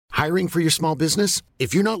Hiring for your small business?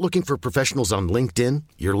 If you're not looking for professionals on LinkedIn,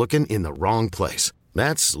 you're looking in the wrong place.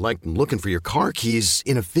 That's like looking for your car keys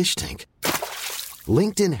in a fish tank.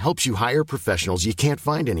 LinkedIn helps you hire professionals you can't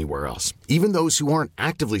find anywhere else, even those who aren't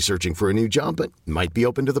actively searching for a new job but might be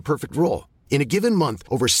open to the perfect role. In a given month,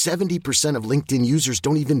 over 70% of LinkedIn users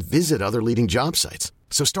don't even visit other leading job sites.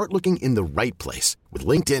 So start looking in the right place. With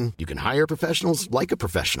LinkedIn, you can hire professionals like a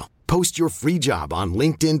professional. Post your free job on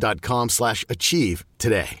linkedin.com/achieve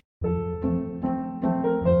today.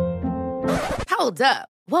 Hold up.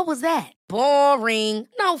 What was that? Boring.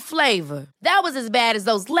 No flavor. That was as bad as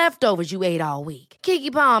those leftovers you ate all week.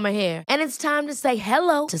 Keke Palmer here. And it's time to say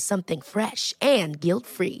hello to something fresh and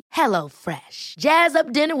guilt-free. Hello Fresh. Jazz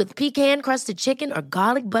up dinner with pecan-crusted chicken or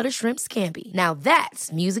garlic butter shrimp scampi. Now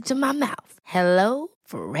that's music to my mouth. Hello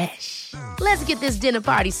Fresh. Let's get this dinner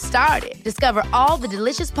party started. Discover all the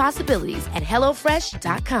delicious possibilities at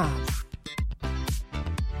hellofresh.com.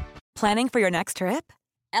 Planning for your next trip?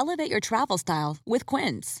 Elevate your travel style with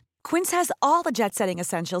Quince. Quince has all the jet-setting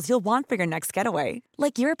essentials you'll want for your next getaway,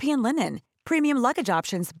 like European linen, premium luggage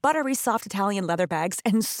options, buttery soft Italian leather bags,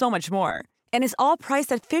 and so much more. And is all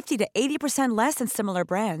priced at 50 to 80% less than similar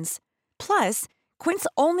brands. Plus, Quince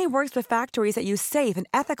only works with factories that use safe and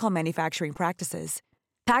ethical manufacturing practices.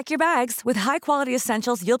 Pack your bags with high-quality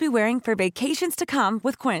essentials you'll be wearing for vacations to come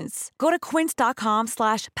with Quince. Go to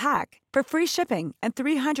quince.com/pack for free shipping and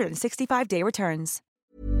 365-day returns.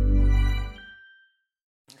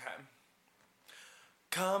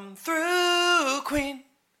 Come through, Queen.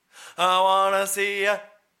 I wanna see ya.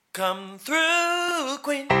 Come through,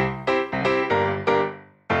 Queen.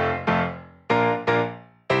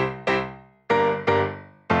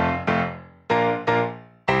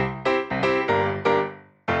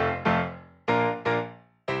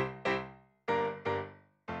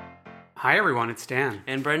 Hi everyone, it's Dan.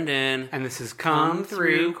 And Brendan. And this is Come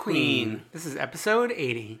Through Queen. This is episode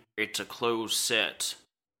 80. It's a closed set.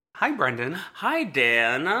 Hi Brendan. Hi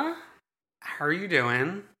Dan. How are you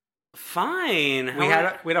doing? Fine. We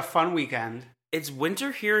had a fun weekend. It's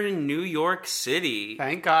winter here in New York City.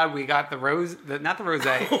 Thank God we got not the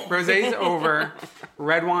rosé. Rosé's over.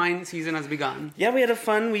 Red wine season has begun. Yeah, we had a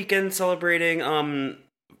fun weekend celebrating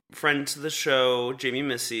friend to the show, Jamie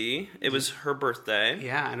Missy. It was her birthday.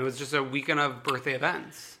 Yeah, and it was just a weekend of birthday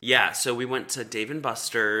events. Yeah, so we went to Dave &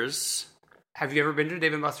 Buster's. Have you ever been to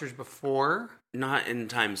Dave & Buster's before? Not in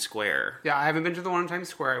Times Square. Yeah, I haven't been to the one in Times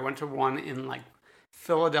Square. I went to one in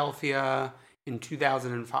Philadelphia in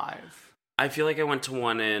 2005. I feel like I went to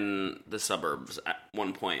one in the suburbs at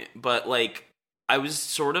one point, but I was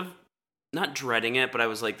sort of not dreading it, but I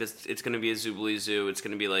was like, it's going to be a Zoobly Zoo. It's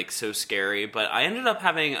going to be so scary, but I ended up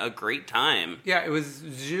having a great time. Yeah, it was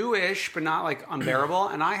zoo-ish, but not unbearable,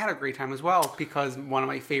 and I had a great time as well because one of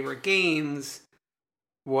my favorite games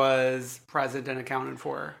was Present and Accounted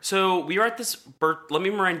For. So we were at this let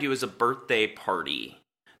me remind you, it was a birthday party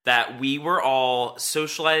that we were all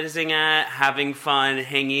socializing at, having fun,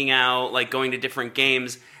 hanging out, going to different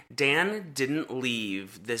games. Dan didn't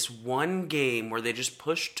leave this one game where they just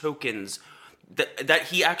pushed tokens that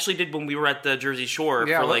he actually did when we were at the Jersey Shore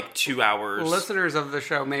for 2 hours. Listeners of the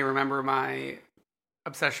show may remember my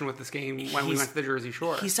obsession with this game when we went to the Jersey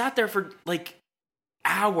Shore. He sat there for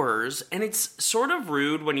hours, and it's sort of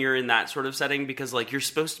rude when you're in that sort of setting because you're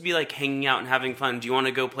supposed to be hanging out and having fun. Do you want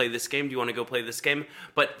to go play this game? Do you want to go play this game?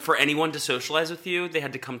 But for anyone to socialize with you, they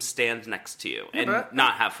had to come stand next to you and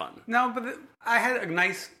not have fun. No, but I had a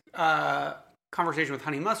nice conversation with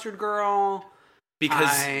Honey Mustard Girl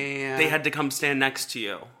because they had to come stand next to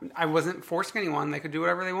you. I wasn't forcing anyone; they could do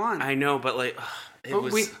whatever they want. I know, but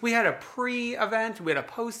we had a pre-event, we had a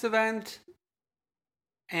post-event.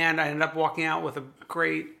 And I ended up walking out with a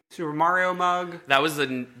great Super Mario mug. That was the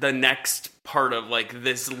next part of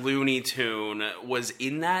this Looney Tune was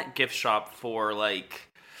in that gift shop for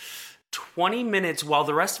 20 minutes while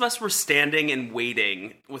the rest of us were standing and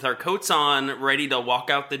waiting with our coats on, ready to walk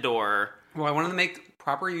out the door. Well, I wanted to make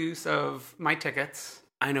proper use of my tickets.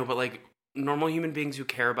 I know, but normal human beings who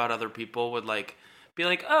care about other people would be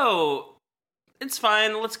like, oh, it's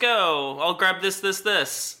fine, let's go. I'll grab this.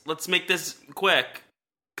 Let's make this quick.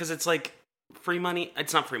 Because it's free money.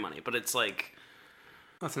 It's not free money, but it's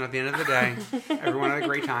Listen, at the end of the day, everyone had a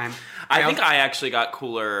great time. I think I actually got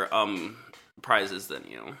cooler prizes than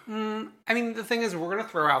you. I mean, the thing is, we're going to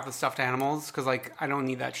throw out the stuffed animals because I don't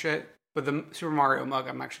need that shit. But the Super Mario mug,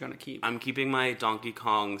 I'm actually going to keep. I'm keeping my Donkey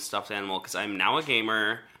Kong stuffed animal because I'm now a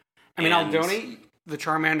gamer. I mean, I'll donate the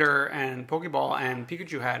Charmander and Pokeball and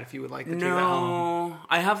Pikachu hat if you would like to take that home.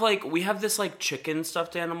 I have we have this chicken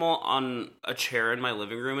stuffed animal on a chair in my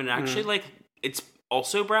living room, and actually it's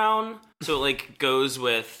also brown, so it goes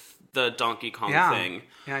with the Donkey Kong Yeah. thing.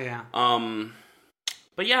 Yeah.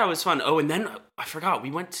 But yeah, it was fun. Oh, and then I forgot,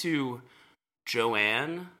 we went to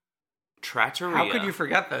Joanne Trattoria. How could you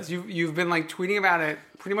forget this? You've been like tweeting about it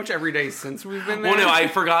pretty much every day since we've been there. Well, no, I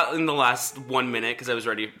forgot in the last 1 minute because I was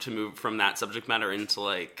ready to move from that subject matter into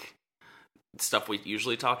like stuff we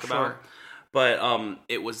usually talk about. But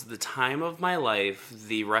it was the time of my life,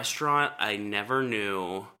 the restaurant I never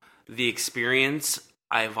knew, the experience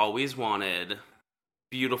I've always wanted.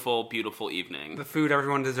 Beautiful, beautiful evening. The food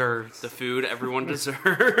everyone deserves. The food everyone deserves.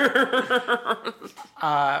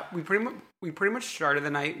 We pretty much started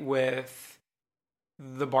the night with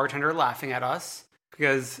the bartender laughing at us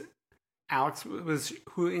because Alex was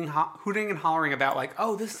hooting and hollering about like,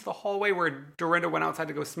 oh, this is the hallway where Dorinda went outside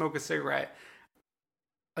to go smoke a cigarette.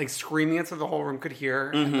 Like screaming it so the whole room could hear,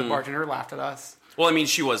 and the bartender laughed at us. Well, I mean,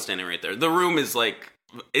 she was standing right there. The room is like,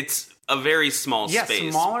 it's a very small space.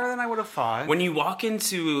 Yeah, smaller than I would have thought. When you walk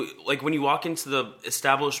into the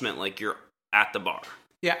establishment, like you're at the bar.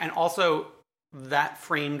 Yeah, and also that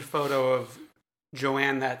framed photo of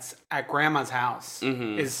Joanne that's at Grandma's house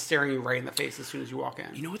is staring you right in the face as soon as you walk in.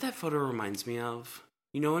 You know what that photo reminds me of?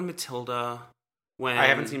 You know in Matilda when... I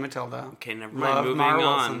haven't seen Matilda. Okay, never mind. Moving Mara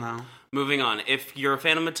on. Wilson, though. Moving on. If you're a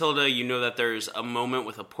fan of Matilda, you know that there's a moment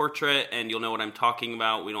with a portrait, and you'll know what I'm talking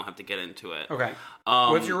about. We don't have to get into it. Okay.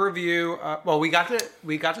 What's your review? Well, we got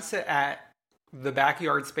to sit at the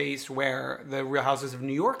backyard space where the Real Houses of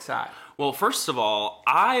New York's at. Well, first of all,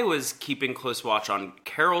 I was keeping close watch on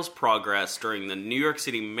Carol's progress during the New York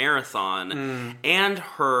City Marathon and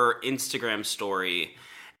her Instagram story.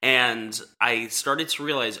 And I started to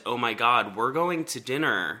realize, oh my God, we're going to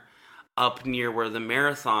dinner up near where the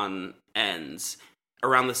marathon ends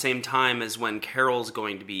around the same time as when Carol's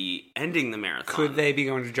going to be ending the marathon. Could they be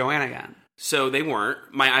going to Joanne again? So they weren't.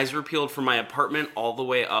 My eyes were peeled from my apartment all the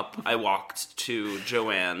way up. I walked to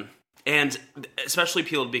Joanne. And especially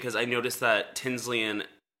peeled because I noticed that Tinsley and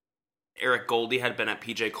Eric Goldie had been at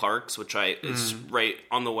PJ Clark's, which is right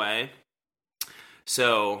on the way.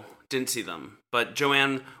 So didn't see them. But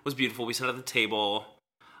Joanne was beautiful. We sat at the table.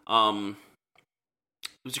 It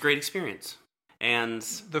was a great experience. And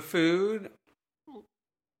the food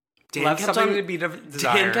Dan left kept something on, to be desired.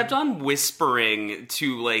 Dan kept on whispering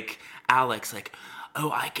to like Alex, like, "Oh,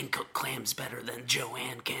 I can cook clams better than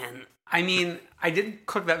Joanne can." I mean, I did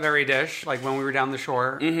cook that very dish, like when we were down the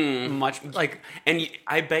shore. Much like, and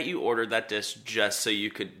I bet you ordered that dish just so you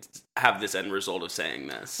could have this end result of saying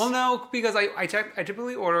this. well, no, because I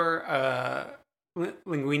typically order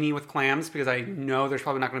linguine with clams because I know there's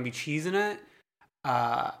probably not going to be cheese in it.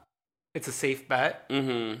 It's a safe bet,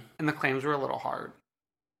 and the clams were a little hard.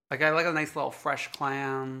 Like I like a nice little fresh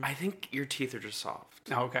clam. I think your teeth are just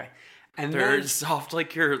soft. Oh, okay, and They're then, soft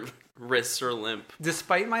like your wrists are limp.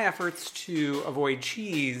 despite my efforts to avoid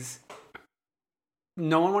cheese,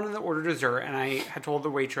 no one wanted to order dessert, and I had told the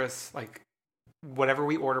waitress like, whatever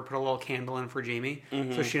we order, put a little candle in for Jamie.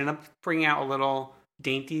 So she ended up bringing out a little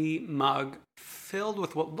dainty mug filled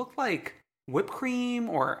with what looked like whipped cream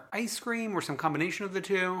or ice cream or some combination of the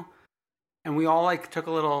two. And we all like took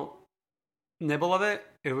a little nibble of it.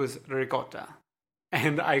 It was ricotta.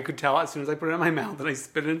 And I could tell as soon as I put it in my mouth that I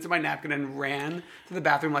spit it into my napkin and ran to the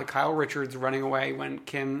bathroom like Kyle Richards running away when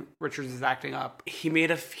Kim Richards is acting up. He made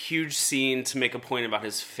a huge scene to make a point about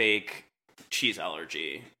his fake cheese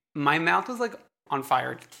allergy. My mouth was like on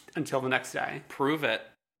fire until the next day. Prove it.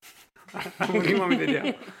 What do you want me to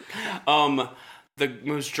do? The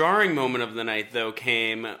most jarring moment of the night, though,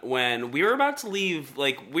 came when we were about to leave.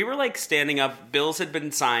 Like, we were, like, standing up. Bills had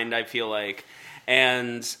been signed, I feel like.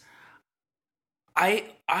 And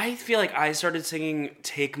I feel like I started singing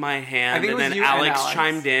Take My Hand. And then Alex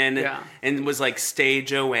chimed in and was like, Stay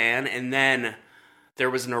Joanne. And then there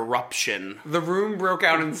was an eruption. The room broke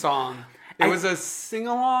out in song. It was a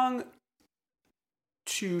sing-along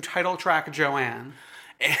to title track Joanne.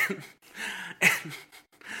 And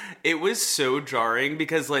it was so jarring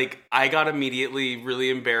because, like, I got immediately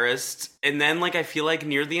really embarrassed. And then, like, I feel like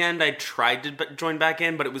near the end, I tried to join back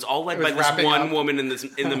in, but it was all led by this one woman in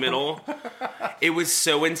the middle. It was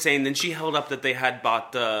so insane. Then she held up that they had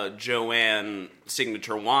bought the Joanne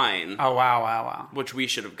signature wine. Oh, wow. Which we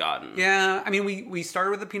should have gotten. Yeah, I mean, we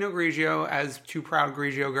started with the Pinot Grigio as two proud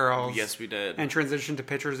Grigio girls. Yes, we did. And transitioned to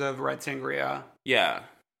pictures of red sangria. Yeah.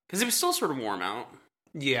 Because it was still sort of warm out.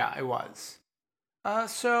 Yeah, it was.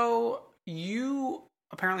 So you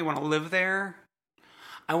apparently want to live there?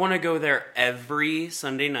 I want to go there every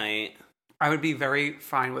Sunday night. I would be very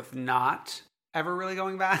fine with not ever really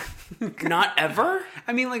going back. Not ever?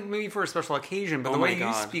 I mean, like, maybe for a special occasion, but the way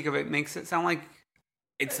you speak of it makes it sound like...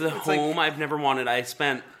 It's the home I've never wanted. I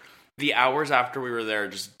spent the hours after we were there,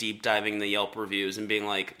 just deep diving the Yelp reviews and being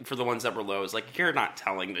like, for the ones that were low, it's like, you're not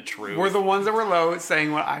telling the truth. Were the ones that were low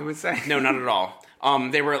saying what I was saying? No, not at all.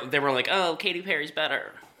 They were like, oh, Katy Perry's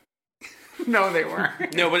better. No, they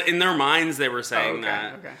weren't. No, but in their minds they were saying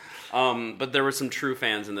that. Okay. But there were some true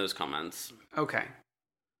fans in those comments. Okay.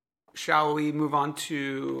 Shall we move on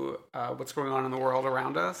to what's going on in the world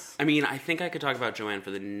around us? I mean, I think I could talk about Joanne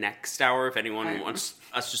for the next hour if anyone wants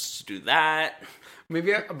us just to do that.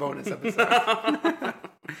 Maybe a bonus episode.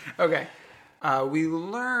 Okay. We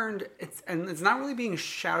learned, it's not really being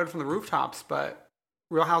shouted from the rooftops, but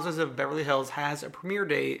Real Houses of Beverly Hills has a premiere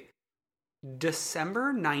date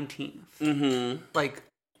December 19th. Mm-hmm. Like,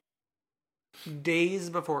 days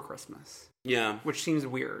before Christmas. Yeah. Which seems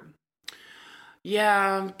weird.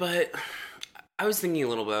 Yeah, but I was thinking a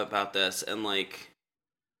little bit about this, and, like,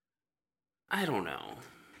 I don't know.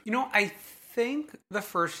 You know, I think the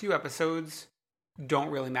first few episodes don't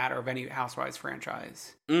really matter of any Housewives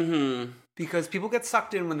franchise. Mm-hmm. Because people get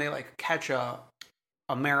sucked in when they, like, catch a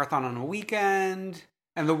marathon on a weekend,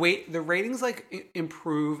 and the ratings, like,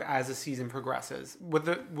 improve as the season progresses, with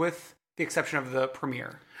the exception of the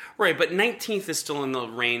premiere. Right, but 19th is still in the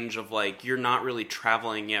range of, like, you're not really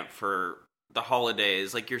traveling yet for the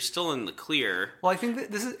holidays. Like, you're still in the clear. Well, I think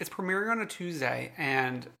that it's premiering on a Tuesday,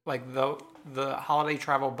 and, like, the holiday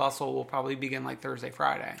travel bustle will probably begin, like, Thursday,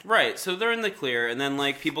 Friday. Right, so they're in the clear, and then,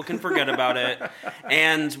 like, people can forget about it.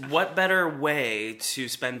 And what better way to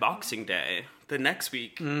spend Boxing Day than next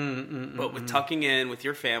week? But with tucking in with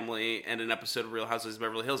your family and an episode of Real Housewives of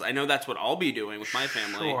Beverly Hills. I know that's what I'll be doing with my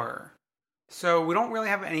family. Sure. So we don't really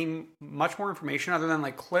have much more information other than,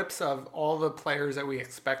 like, clips of all the players that we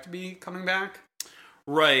expect to be coming back.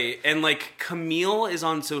 Right, and, like, Camille is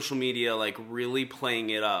on social media, like, really playing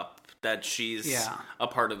it up that she's a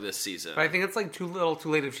part of this season. But I think it's, like, too little too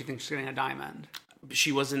late if she thinks she's getting a diamond.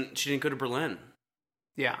 She didn't go to Berlin.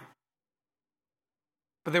 Yeah.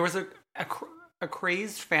 But there was a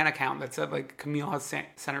crazed fan account that said, like, Camille has sent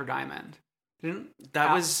her diamond.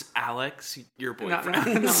 That was Alex, your boyfriend.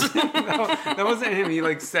 No, that wasn't him. He,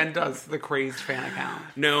 like, sent us the crazed fan account.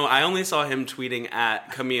 No, I only saw him tweeting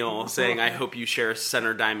at Camille saying, I hope you share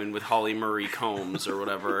center diamond with Holly Marie Combs or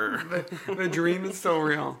whatever. The dream is so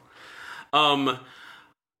real.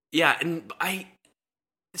 Yeah, and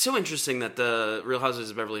it's so interesting that the Real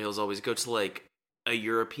Housewives of Beverly Hills always go to, like, a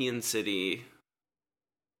European city.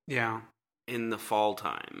 Yeah. In the fall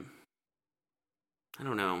time. I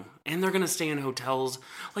don't know. And they're going to stay in hotels.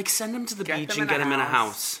 Like, send them to the beach and get them in a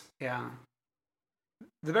house. Yeah.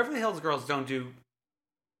 The Beverly Hills girls don't do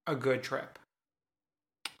a good trip.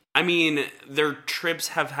 I mean, their trips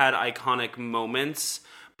have had iconic moments,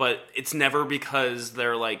 but it's never because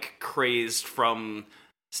they're, like, crazed from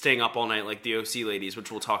staying up all night like the OC ladies, which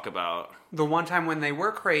we'll talk about. The one time when they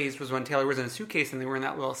were crazed was when Taylor was in a suitcase and they were in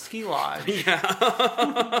that little ski lodge. Yeah.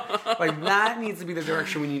 Like, that needs to be the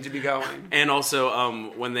direction we need to be going. And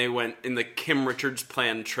also, when they went in the Kim Richards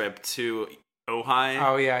planned trip to Ojai.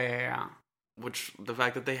 Oh, yeah. Which, the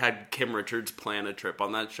fact that they had Kim Richards plan a trip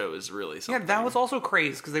on that show is really something. Yeah, that was also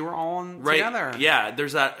crazy because they were all together. Yeah,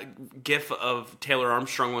 there's that gif of Taylor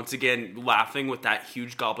Armstrong once again laughing with that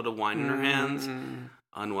huge goblet of wine in her hands.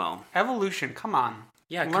 Unwell. Evolution, come on.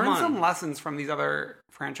 Yeah, Learn some lessons from these other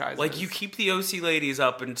franchises. Like, you keep the OC ladies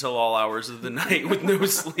up until all hours of the night with no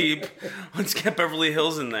sleep. Let's get Beverly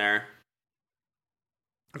Hills in there.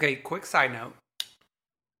 Okay, quick side note.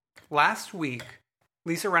 Last week,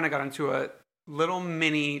 Lisa Rinna got into a little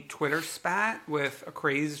mini Twitter spat with a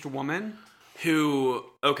crazed woman.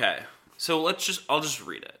 Okay, so I'll just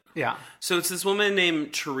read it. Yeah. So it's this woman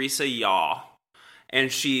named Teresa Yaw,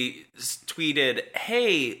 and she tweeted,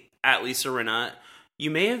 "Hey, at Lisa Rinna, you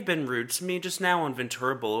may have been rude to me just now on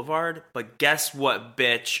Ventura Boulevard, but guess what,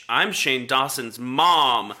 bitch? I'm Shane Dawson's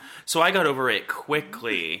mom, so I got over it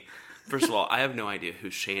quickly." First of all, I have no idea who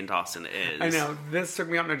Shane Dawson is. I know. This took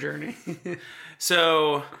me on a journey.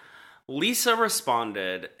 So Lisa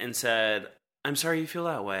responded and said, "I'm sorry you feel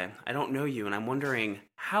that way. I don't know you, and I'm wondering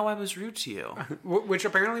how I was rude to you." Which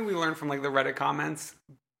apparently we learned from, like, the Reddit comments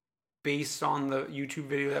based on the YouTube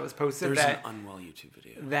video that was posted. There's an unwell YouTube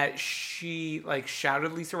video. That she, like,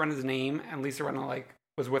 shouted Lisa Rinna's name, and Lisa Rinna, like,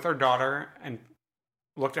 was with her daughter and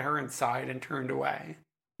looked at her and sighed and turned away.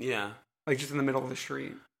 Yeah. Like, just in the middle of the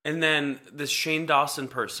street. And then this Shane Dawson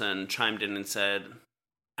person chimed in and said,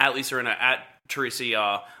 at Lisa Rinna, at Teresa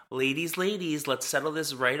Yaw, ladies, let's settle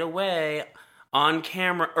this right away. on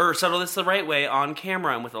camera, or settle this the right way, on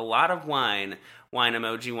camera and with a lot of wine. Wine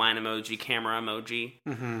emoji, camera emoji.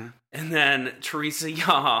 Mm-hmm. And then Teresa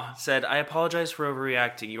Yaw said, I apologize for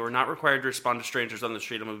overreacting. You are not required to respond to strangers on the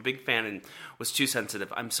street. I'm a big fan and was too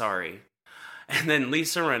sensitive. I'm sorry. And then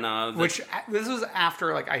Lisa Rinna. Which, this was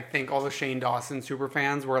after, like, I think all the Shane Dawson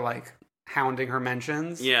superfans were, like, hounding her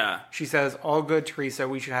mentions. Yeah. She says, all good, Teresa,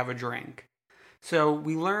 we should have a drink. So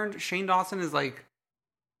we learned Shane Dawson is, like,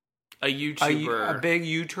 a YouTuber, a big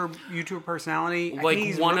YouTube personality. Like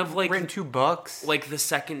he's written 2 books. Like the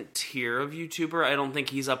second tier of YouTuber. I don't think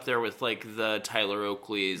he's up there with like the Tyler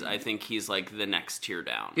Oakleys. I think he's like the next tier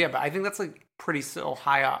down. Yeah, but I think that's like pretty still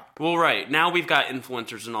high up. Well, right now we've got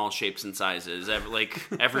influencers in all shapes and sizes,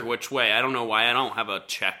 every which way. I don't know why I don't have a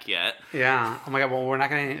check yet. Yeah. Oh my god. Well, we're not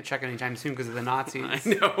going to check anytime soon because of the Nazis. I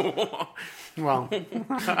know. Well,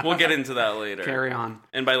 we'll get into that later. Carry on.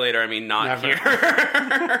 And by later, I mean not Never. here.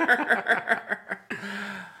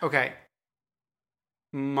 Okay.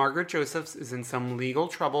 Margaret Josephs is in some legal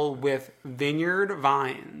trouble with Vineyard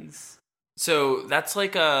Vines. So that's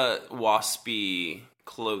like a waspy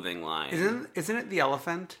clothing line. Isn't it the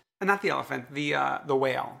elephant? Not the elephant, the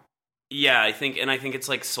whale. Yeah, I think it's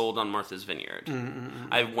like sold on Martha's Vineyard.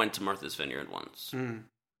 I went to Martha's Vineyard once.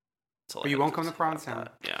 But you won't come to Provincetown.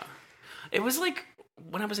 Yeah. It was like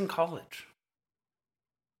when I was in college.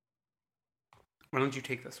 Why don't you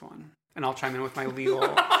take this one? And I'll chime in with my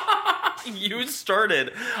legal... You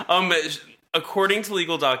started. According to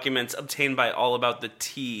legal documents obtained by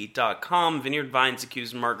allaboutthetea.com, Vineyard Vines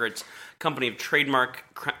accused Margaret's company of trademark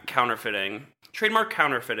counterfeiting, trademark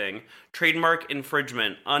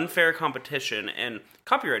infringement, unfair competition, and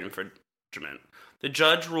copyright infringement. The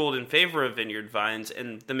judge ruled in favor of Vineyard Vines,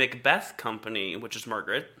 and the Macbeth Company, which is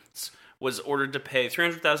Margaret's, was ordered to pay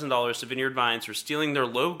 $300,000 to Vineyard Vines for stealing their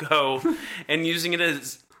logo and using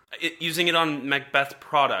it on Macbeth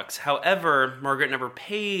products. However, Margaret never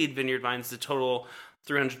paid Vineyard Vines the total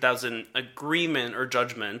 $300,000 agreement or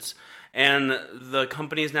judgments, and the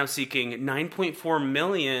company is now seeking $9.4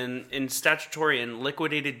 million in statutory and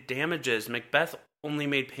liquidated damages. Macbeth only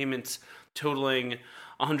made payments totaling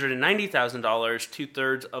 $190,000,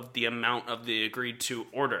 2/3 of the amount of the agreed to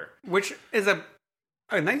order, which is a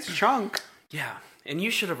nice chunk. Yeah, and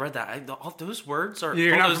you should have read that. All those words are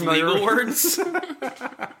You're all not those familiar legal with- words.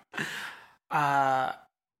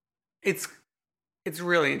 It's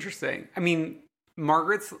really interesting. I mean,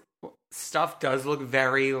 Margaret's stuff does look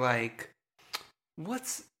very like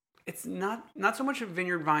it's not so much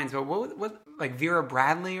Vineyard Vines, but what like Vera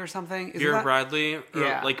Bradley or something? Vera Bradley, or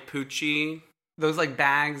yeah, like Poochie. Those like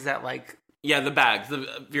bags that like. Yeah, the bags,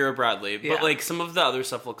 the Vera Bradley. Yeah. But like some of the other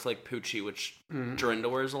stuff looks like Poochie, which Dorinda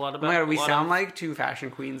wears a lot of. Oh my god, we sound like 2 fashion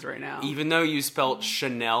queens right now. Even though you spelt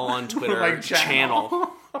Chanel on Twitter, like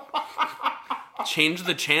channel. Change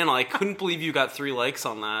the channel. I couldn't believe you got 3 likes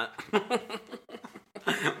on that.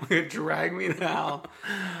 Drag me to hell.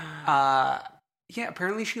 Yeah,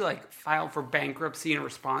 apparently she like filed for bankruptcy in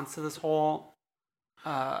response to this whole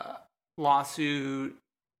lawsuit.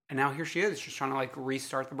 And now here she is, just trying to like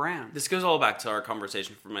restart the brand. This goes all back to our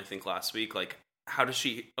conversation from I think last week. Like, how does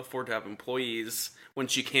she afford to have employees when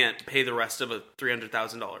she can't pay the rest of a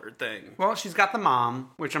 $300,000 thing? Well, she's got the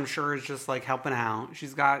mom, which I'm sure is just like helping out.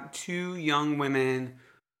 She's got 2 young women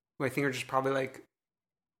who I think are just probably like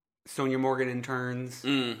Sonia Morgan interns.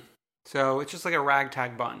 So it's just like a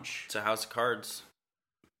ragtag bunch. It's a house of cards.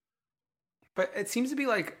 But it seems to be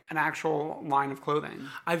like an actual line of clothing.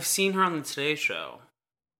 I've seen her on the Today Show.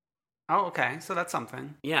 Oh, okay. So that's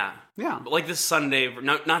something. Yeah. Yeah. But like this Sunday,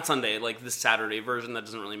 no, not Sunday, like this Saturday version, that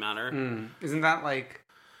doesn't really matter. Isn't that like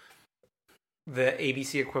the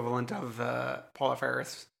ABC equivalent of Paula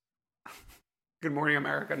Ferris Good Morning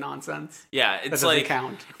America nonsense? Yeah, it's like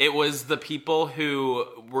count. It was the people who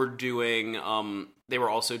were doing, they were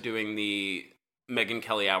also doing the Megyn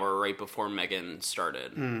Kelly hour right before Megyn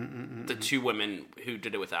started. The 2 women who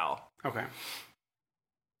did it with Al. Okay. All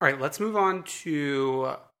right, let's move on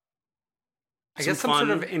to... I guess some sort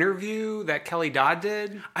of interview that Kelly Dodd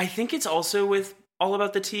did. I think it's also with All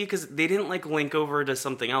About the Tea, because they didn't like link over to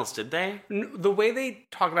something else, did they? The way they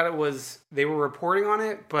talked about it was they were reporting on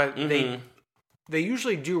it, but they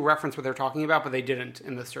usually do reference what they're talking about, but they didn't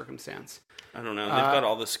in this circumstance. I don't know. They've got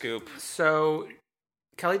all the scoop. So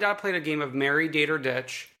Kelly Dodd played a game of Marry, Date, or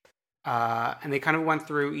Ditch, and they kind of went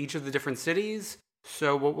through each of the different cities.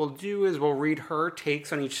 So what we'll do is we'll read her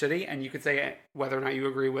takes on each city, and you could say whether or not you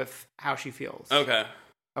agree with how she feels. Okay.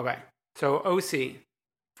 So OC.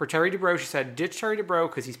 For Terry Dubrow, she said, ditch Terry Dubrow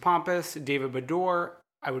because he's pompous. David Bador,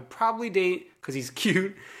 I would probably date because he's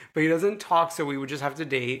cute, but he doesn't talk, so we would just have to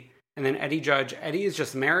date. And then Eddie Judge. Eddie is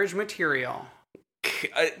just marriage material.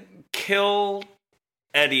 Kill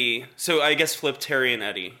Eddie. So I guess flip Terry and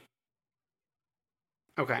Eddie.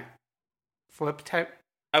 Okay. Flip type.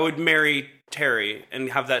 I would marry Terry and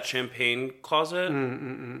have that champagne closet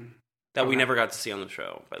that we never got to see on the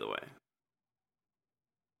show, by the way.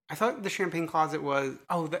 I thought the champagne closet was...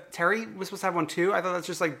 Oh, Terry was supposed to have one too? I thought that's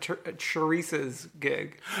just like Charissa's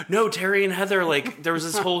gig. No, Terry and Heather, like, there was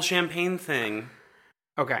this whole champagne thing.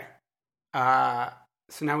 Okay.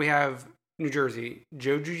 So now we have New Jersey.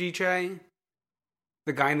 Joe Giudice,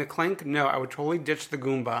 the guy in the clink. No, I would totally ditch the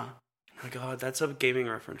Goomba. Oh my god, that's a gaming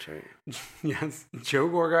reference, right? Yes. Joe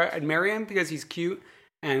Gorga. I'd marry him because he's cute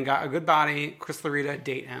and got a good body. Chris Loretta,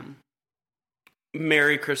 date him.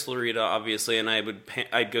 Marry Chris Loretta, obviously, and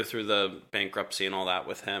I'd go through the bankruptcy and all that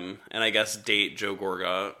with him, and I guess date Joe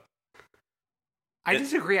Gorga. I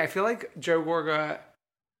disagree. I feel like Joe Gorga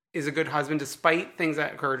is a good husband despite things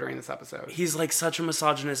that occur during this episode. He's like such a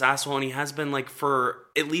misogynist asshole, and he has been like for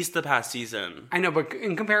at least the past season. I know, but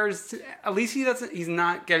in comparison, at least he's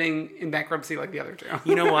not getting in bankruptcy like the other two.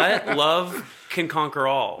 You know what? Love can conquer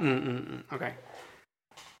all. Okay.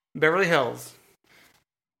 Beverly Hills.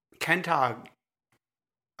 Ken Todd.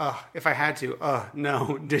 If I had to.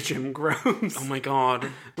 No. Ditch him. Gross. Oh my god.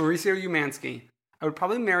 Mauricio Umansky. I would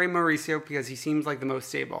probably marry Mauricio because he seems like the most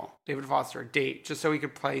stable. David Foster. Date. Just so he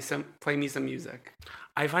could play me some music.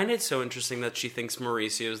 I find it so interesting that she thinks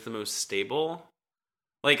Mauricio is the most stable.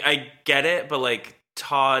 Like, I get it, but like,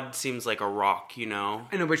 Todd seems like a rock, you know?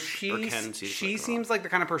 I know, but she seems like the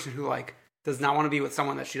kind of person who like does not want to be with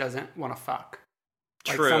someone that she doesn't want to fuck.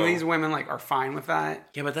 Like, True. Some of these women like are fine with that.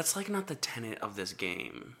 Yeah, but that's like not the tenet of this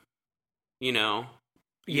game. You know?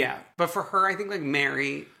 Yeah, but for her, I think like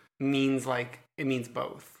marry means like it means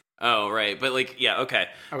both. Oh, right. But like, yeah, okay.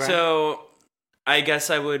 So I guess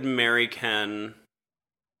I would marry Ken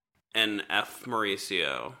and F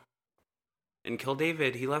Mauricio and kill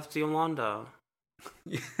David. He left Yolanda.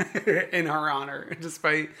 In her honor,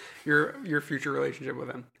 despite your future relationship with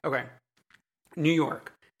him. Okay. New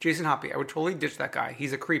York. Jason Hoppy. I would totally ditch that guy.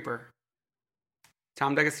 He's a creeper.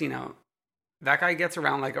 Tom D'Agostino. That guy gets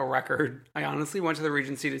around like a record. I honestly went to the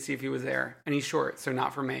Regency to see if he was there, and he's short, so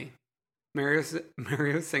not for me. Mario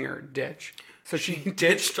Singer, ditch. So she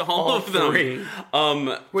ditched all of them. Three.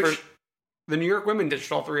 The New York women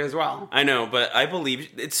ditched all three as well. I know, but I believe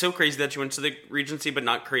it's so crazy that you went to the Regency, but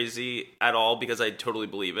not crazy at all because I totally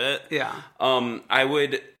believe it. Yeah. I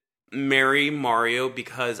would marry Mario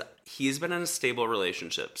because he's been in a stable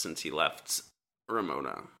relationship since he left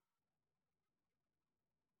Ramona.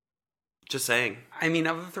 Just saying. I mean,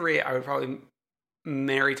 of the three, I would probably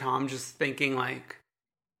marry Tom just thinking like,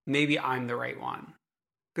 maybe I'm the right one.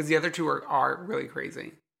 Because the other two are really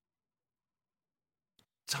crazy.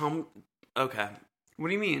 Tom, okay. What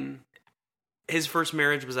do you mean? His first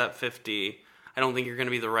marriage was at 50. I don't think you're going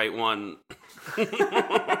to be the right one.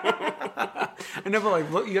 I know, but like,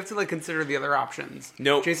 look, you have to like consider the other options.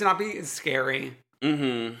 Nope. Jason Hoppy is scary.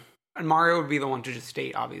 Mm-hmm. And Mario would be the one to just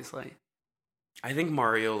date, obviously. I think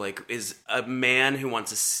Mario like is a man who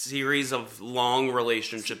wants a series of long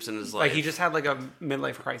relationships in his life. Like he just had like a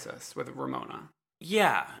midlife crisis with Ramona.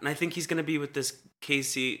 Yeah, and I think he's going to be with this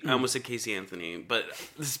Casey, I almost said Casey Anthony, but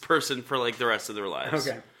this person for like the rest of their lives.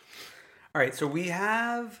 Okay. All right, so we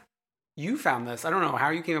have... You found this. I don't know how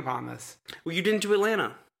you came upon this. Well, you didn't do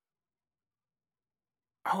Atlanta.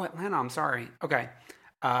 Oh, Atlanta. I'm sorry. Okay.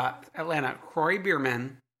 Atlanta. Croy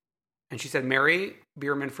Bierman. And she said, marry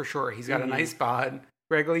Bierman for sure. He's got a nice bod.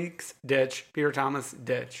 Greg Leaks, ditch. Peter Thomas,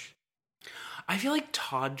 ditch. I feel like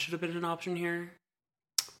Todd should have been an option here.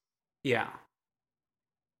 Yeah.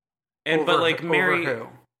 And Over, but like marry over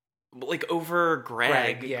who? Like over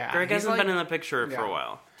Greg. Yeah. Greg hasn't been in the picture for a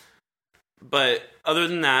while. But other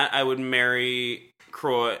than that, I would marry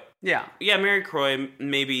Croy. Yeah. Yeah, marry Croy.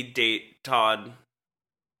 Maybe date Todd.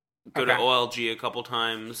 Go to OLG a couple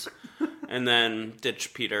times. And then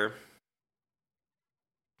ditch Peter.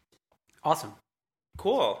 Awesome.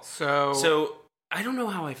 Cool. So I don't know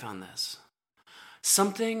how I found this.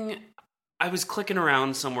 I was clicking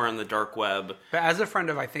around somewhere on the dark web. But as a friend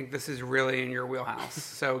of, I think this is really in your wheelhouse.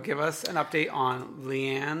 So give us an update on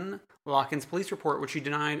Leanne Lockin's police report, which she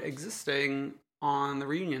denied existing on the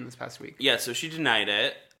reunion this past week. Yeah, so she denied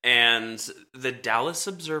it, and the Dallas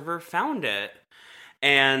Observer found it.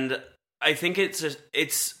 And I think I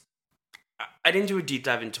didn't do a deep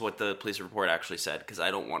dive into what the police report actually said, because I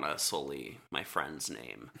don't want to sully my friend's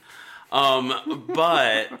name.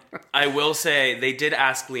 But I will say they did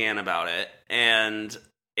ask Leanne about it, and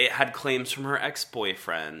it had claims from her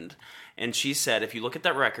ex-boyfriend. And she said, if you look at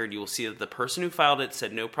that record, you will see that the person who filed it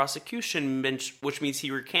said no prosecution, which means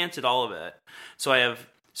he recanted all of it. So I have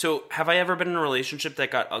So, have I ever been in a relationship that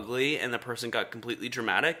got ugly and the person got completely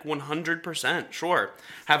dramatic? 100%, sure.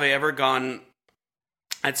 Have I ever gone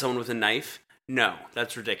at someone with a knife? No,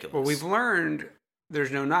 that's ridiculous. Well, we've learned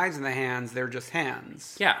there's no knives in the hands, they're just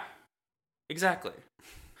hands. Yeah, exactly.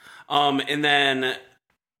 And then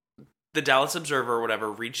the Dallas Observer or whatever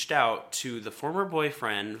reached out to the former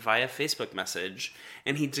boyfriend via Facebook message,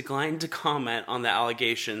 and he declined to comment on the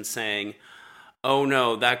allegation, saying, "Oh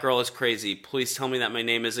no, that girl is crazy. Please tell me that my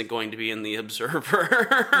name isn't going to be in the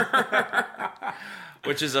Observer."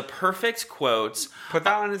 Which is a perfect quote. Put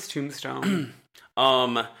that on his tombstone.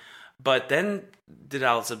 But then the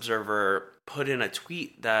Dallas Observer put in a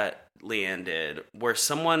tweet that Leanne did, where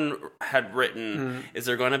someone had written, "Is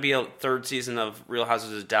there going to be a third season of Real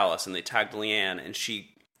Housewives of Dallas?" And they tagged Leanne, and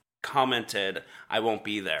she commented, "I won't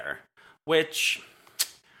be there," which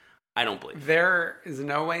I don't believe. There is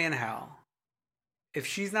no way in hell. If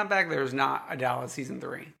she's not back, there's not a Dallas season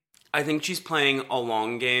 3. I think she's playing a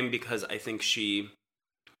long game because I think she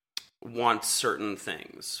wants certain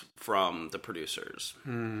things from the producers.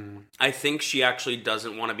 I think she actually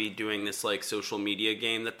doesn't want to be doing this like social media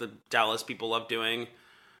game that the Dallas people love doing,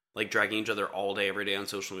 like dragging each other all day, every day on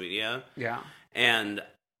social media. Yeah. And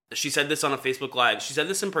she said this on a Facebook Live. She said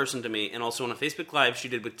this in person to me, and also on a Facebook Live she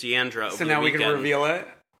did with Deandra over So now the we weekend, can reveal it?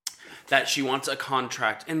 that she wants a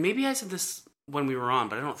contract. And maybe I said this when we were on,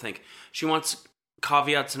 but I don't think. She wants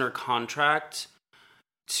caveats in her contract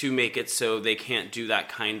to make it so they can't do that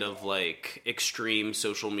kind of like extreme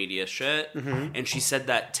social media shit. And she said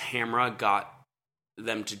that Tamra got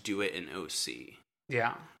them to do it in OC.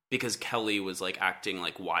 Yeah. Because Kelly was like acting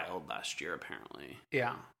like wild last year, apparently.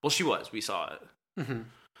 Yeah. Well, she was. We saw it.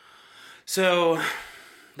 So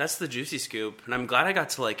that's the juicy scoop. And I'm glad I got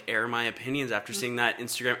to like air my opinions after seeing that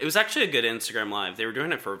Instagram. It was actually a good Instagram Live. They were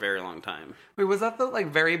doing it for a very long time. Wait, was that the like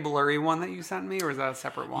very blurry one that you sent me, or was that a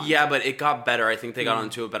separate one? Yeah, but it got better. I think they got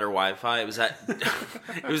onto a better Wi-Fi. It was at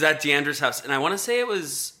it was at Deandra's house, and I want to say it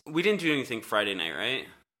was. We didn't do anything Friday night, right?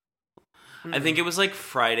 I think it was like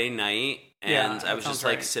Friday night, and I was just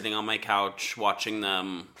like sitting on my couch watching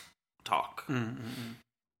them talk.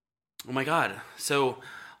 Oh my god! So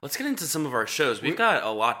let's get into some of our shows. We've got a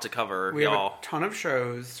lot to cover, We y'all. have a ton of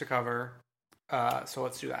shows to cover, so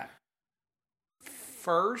let's do that.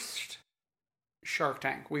 First, Shark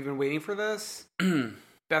Tank. We've been waiting for this.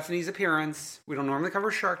 Bethany's appearance. We don't normally cover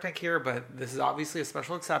Shark Tank here, but this is obviously a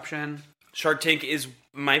special exception. Shark Tank is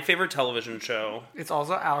my favorite television show. It's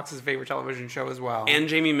also Alex's favorite television show as well. And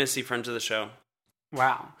Jamie Missy, friends of the show.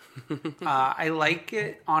 Wow. I like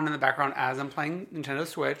it on in the background as I'm playing Nintendo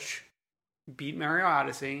Switch. Beat Mario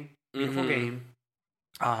Odyssey. Beautiful game.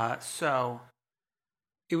 So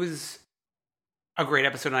it was a great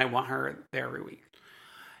episode, and I want her there every week.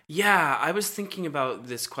 Yeah, I was thinking about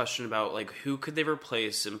this question about like who could they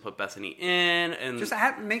replace and put Bethany in, and Just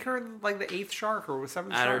make her like the 8th shark or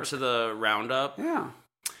 7th add shark. her to the roundup. Yeah.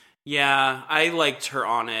 Yeah, I liked her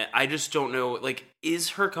on it. I just don't know, like, is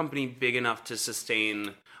her company big enough to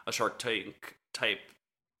sustain a Shark Tank type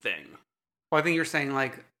thing? Well, I think you're saying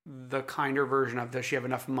like the kinder version of does she have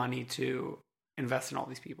enough money to invest in all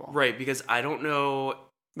these people? Right, because I don't know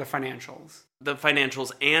The financials. the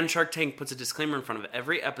financials, and Shark Tank puts a disclaimer in front of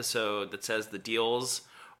every episode that says the deals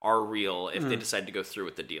are real if they decide to go through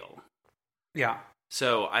with the deal. Yeah.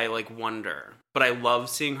 So I like wonder. But I love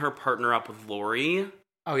seeing her partner up with Lori.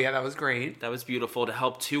 Oh yeah, that was great. That was beautiful to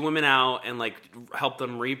help two women out and like help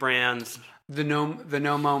them rebrand. The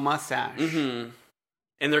no-mo mustache. And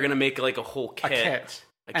they're gonna make like a whole kit.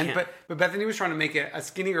 A kit. But Bethany was trying to make it a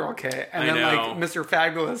skinny girl kit, and I then know. like Mr.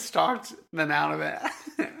 Fabulous stalked them out of it.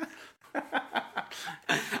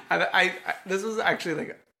 This was actually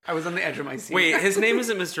like I was on the edge of my seat. Wait, his name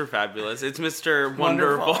isn't Mr. Fabulous. It's Mr.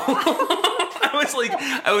 Wonderful.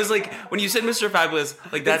 I was like, when you said Mr. Fabulous,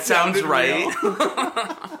 like that sounds right.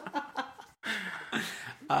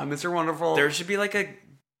 Mr. Wonderful. There should be like a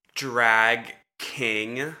drag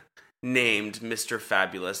king named Mr.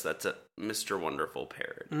 Fabulous. That's a Mr. Wonderful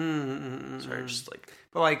paired. Sorry, just like.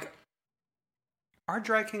 But like, are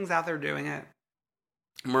drag kings out there doing it?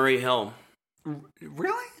 Murray Hill.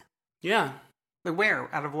 Really? Yeah. Like where?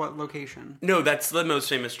 Out of what location? No, that's the most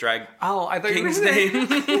famous drag Oh, I thought king's you were saying, name.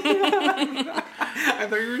 I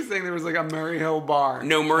thought you were saying there was like a Murray Hill bar.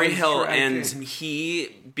 No, Murray That's Hill, drag and king.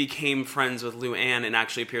 he became friends with Luann and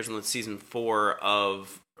actually appears on the season 4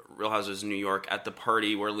 of Real Housewives of New York at the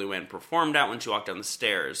party where Luann performed at when she walked down the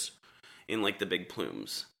stairs in like the big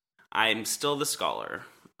plumes. I'm still the scholar.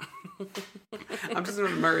 I'm just a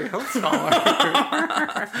Murray Hill scholar.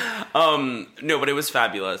 No, but it was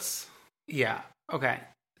fabulous. Yeah. Okay.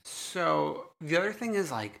 So the other thing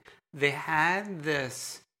is like they had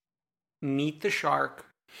this meet the shark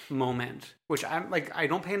moment, which I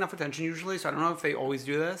don't pay enough attention usually, so I don't know if they always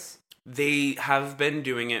do this. They have been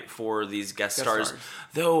doing it for these guest stars,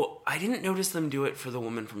 though I didn't notice them do it for the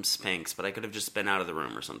woman from Spanx, but I could have just been out of the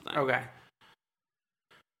room or something. Okay.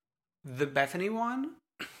 The Bethany one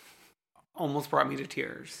almost brought me to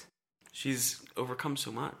tears. She's overcome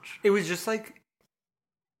so much. It was just like,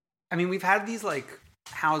 I mean, we've had these like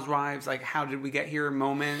Housewives, like how did we get here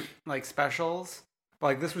moment, like specials. But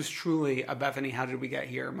like this was truly a Bethany, how did we get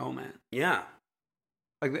here moment. Yeah.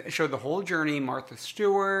 Like it showed the whole journey, Martha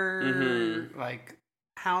Stewart, like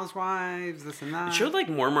Housewives, this and that. It showed like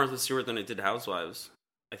more Martha Stewart than it did Housewives,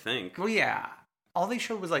 I think. Well, yeah. All they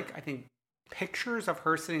showed was like, I think, pictures of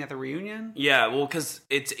her sitting at the reunion. Yeah, well, because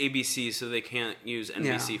it's ABC, so they can't use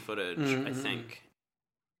NBC footage, I think.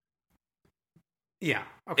 Yeah.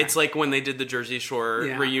 Okay. It's like when they did the Jersey Shore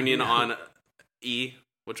reunion on E,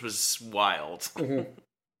 which was wild.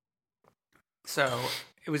 So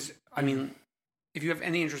it was, I mean, if you have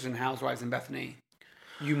any interest in Housewives and Bethany,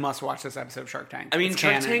 you must watch this episode of Shark Tank. I mean,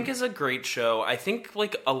 Shark Tank is a great show. I think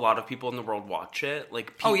like a lot of people in the world watch it.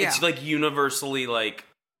 Like, it's like universally like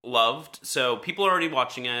loved. So people are already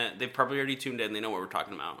watching it. They've probably already tuned in. They know what we're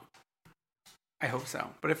talking about. I hope so.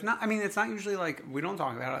 But if not, I mean, it's not usually like, we don't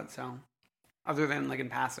talk about it, so. Other than like in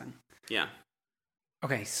passing. Yeah.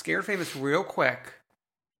 Okay, Scared Famous real quick.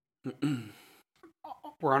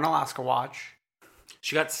 We're on Alaska Watch.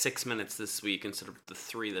 She got 6 minutes this week instead of the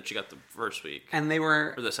 3 that she got the first week. And they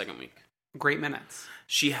were... Or the second week. Great minutes.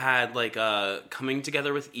 She had, like, coming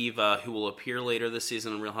together with Eva, who will appear later this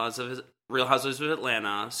season in Real Housewives of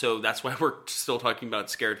Atlanta. So that's why we're still talking about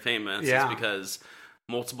Scared Famous. Yeah. Is because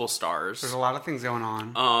multiple stars. There's a lot of things going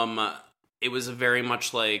on. It was very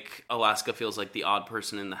much like Alaska feels like the odd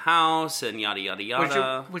person in the house and yada, yada,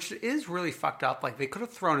 yada. Which is really fucked up. Like, they could have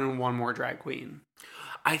thrown in one more drag queen.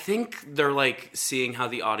 I think they're, like, seeing how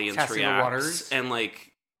the audience Testing reacts. the waters. And,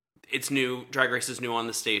 like, it's new. Drag Race is new on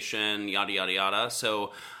the station, yada, yada, yada.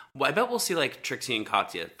 So I bet we'll see, like, Trixie and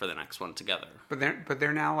Katya for the next one together. But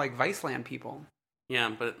they're now, like, Viceland people.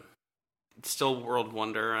 Yeah, but it's still World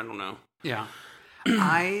Wonder. I don't know. Yeah.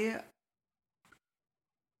 I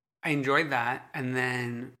enjoyed that. And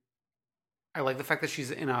then I like the fact that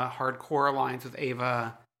she's in a hardcore alliance with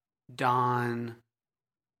Ava, Dawn,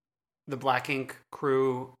 the Black Ink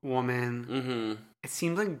crew woman. Mm-hmm. It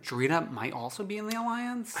seems like Drita might also be in the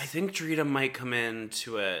alliance. I think Drita might come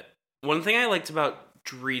into it. One thing I liked about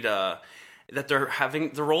Drita, that they're having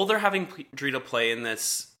the role they're having Drita play in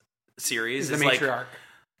this series is the matriarch. Like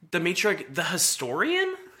the matriarch, the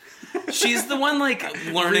historian. She's the one like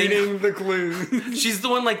learning reading the clues. She's the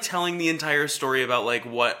one like telling the entire story about like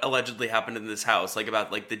what allegedly happened in this house, like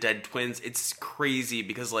about like the dead twins. It's crazy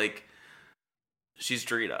because like she's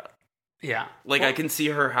Drita. Yeah. Like, I can see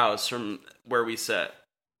her house from where we sit.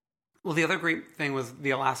 Well, the other great thing was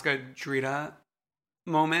the Alaska Drita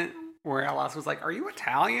moment where Alaska was like, "Are you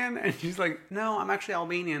Italian?" And she's like, "No, I'm actually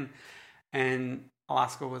Albanian." And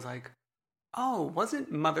Alaska was like, "Oh,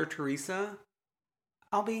 wasn't Mother Teresa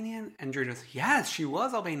Albanian?" And Drita was, "Yes, she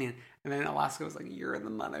was Albanian." And then Alaska was like, "You're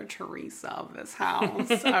the Mother Teresa of this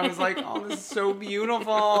house." I was like, "Oh, this is so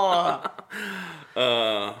beautiful."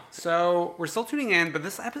 So we're still tuning in, but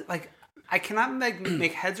this episode, like, I cannot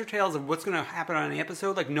make heads or tails of what's going to happen on any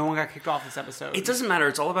episode. Like, no one got kicked off this episode. It doesn't matter.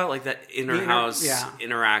 It's all about, like, that inner-house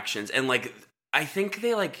interactions. And, like, I think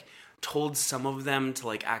they, like, told some of them to,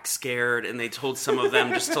 like, act scared, and they told some of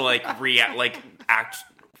them just to, like, act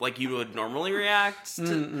like you would normally react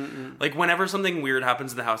to. Like, whenever something weird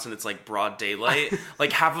happens in the house and it's, like, broad daylight,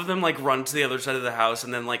 like, half of them, like, run to the other side of the house,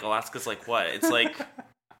 and then, like, Alaska's like, what? It's like...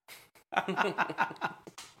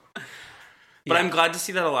 But I'm glad to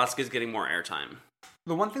see that Alaska is getting more airtime.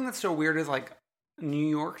 The one thing that's so weird is, like, New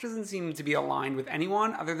York doesn't seem to be aligned with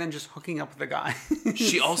anyone other than just hooking up with the guy.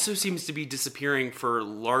 She also seems to be disappearing for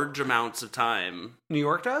large amounts of time. New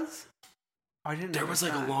York does? I didn't know there was,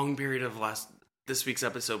 like, that. a long period of this week's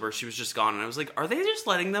episode where she was just gone, and I was like, are they just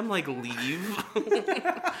letting them, like, leave?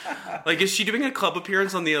 Like, is she doing a club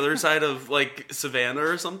appearance on the other side of, like, Savannah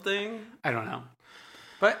or something? I don't know.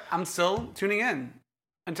 But I'm still tuning in.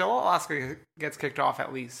 Until Alaska gets kicked off,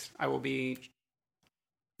 at least, I will be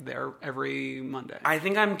there every Monday. I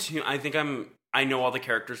know all the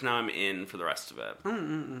characters now. I'm in for the rest of it.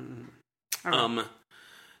 Right.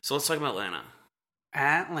 So let's talk about Atlanta.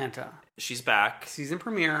 Atlanta. She's back. Season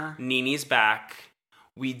premiere. Nene's back.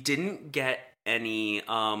 We didn't get any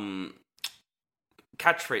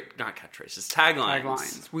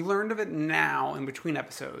taglines. We learned of it now in between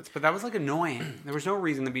episodes, but that was like annoying. There was no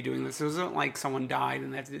reason to be doing this. It wasn't like someone died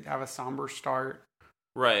and they had to have a somber start.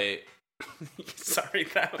 Right. Sorry,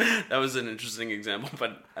 that was an interesting example,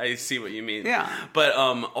 but I see what you mean. Yeah. But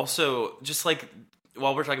also, just like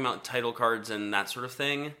while we're talking about title cards and that sort of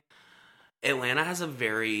thing, Atlanta has a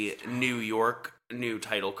very New York new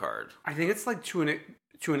title card. I think it's like to an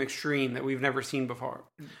extreme that we've never seen before.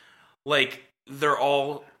 Like they're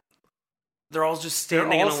all just standing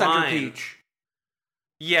They're all in a center line. peach.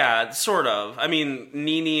 Yeah, sort of. I mean,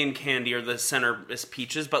 Nene and Candy are the center as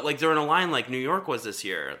peaches, but like they're in a line like New York was this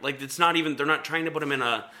year. Like it's not even, they're not trying to put them in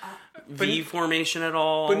a V formation at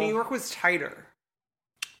all. But New York was tighter.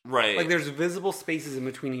 Right. Like there's visible spaces in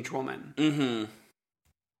between each woman. Mm-hmm.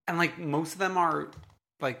 And like most of them are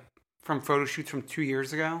like from photo shoots from 2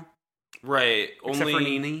 years ago. Right. Except Only for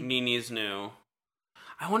Nene. Nene's new.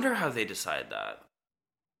 I wonder how they decide that.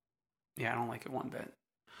 Yeah, I don't like it one bit.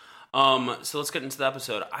 So let's get into the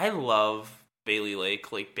episode. I love Bailey Lake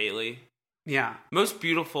Bailey. Yeah. Most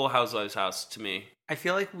beautiful housewives house to me. I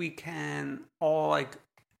feel like we can all like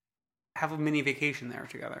have a mini vacation there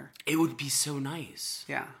together. It would be so nice.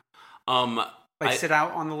 Yeah. Like sit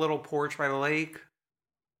out on the little porch by the lake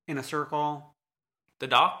in a circle. The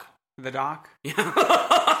dock? The dock? Yeah.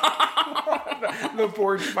 The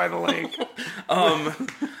porch by the lake.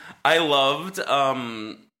 I loved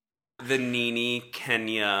the Nene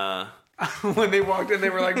Kenya. When they walked in, they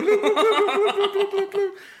were like, bloop, bloop, bloop, bloop, bloop, bloop,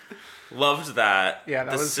 bloop. Loved that. Yeah,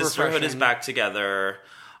 that the was sisterhood refreshing. is back together.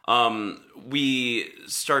 We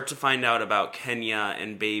start to find out about Kenya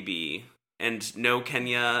and Baby. And no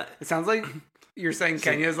Kenya. It sounds like you're saying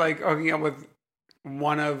Kenya's like hooking up with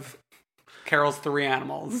one of Carol's 3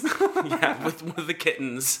 animals. Yeah, with the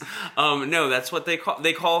kittens. No, that's what they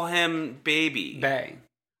call him Baby.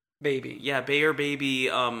 Baby. Yeah, Bay or Baby.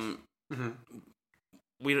 Mm-hmm.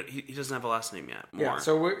 He doesn't have a last name yet. More. Yeah,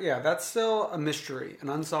 so that's still a mystery, an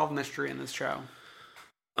unsolved mystery in this show.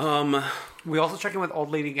 We also check in with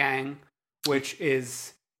Old Lady Gang, which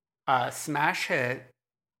is a smash hit.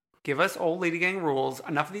 Give us Old Lady Gang rules.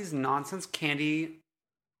 Enough of these nonsense Candy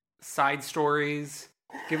side stories.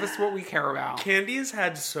 Give us what we care about. Candy has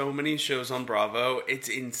had so many shows on Bravo. It's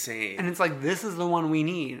insane. And it's like, this is the one we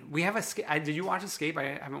need. We have did you watch Escape?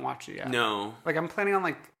 I haven't watched it yet. No. Like, I'm planning on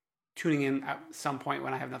like tuning in at some point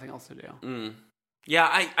when I have nothing else to do. Yeah,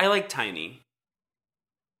 I like Tiny.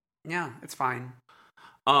 Yeah, it's fine.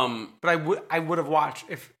 But I would have watched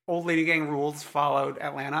if Old Lady Gang Rules followed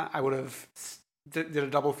Atlanta. I would have did a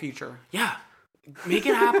double feature. Yeah, make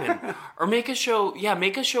it happen, or make a show. Yeah,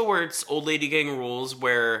 make a show where it's Old Lady Gang Rules,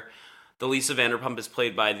 where the Lisa Vanderpump is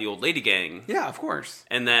played by the Old Lady Gang. Yeah, of course.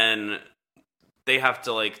 And then they have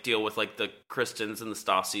to like deal with like the Kristens and the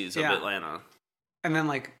Stasis of Atlanta. And then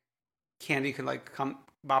like Candy could like come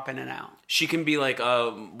bop in and out. She can be like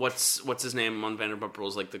what's his name on Vanderpump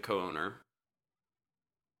Rules, like the co-owner.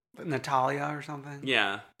 Natalia or something.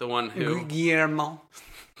 Yeah, the one who Guillermo.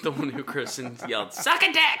 The one who Kristen yelled, "Suck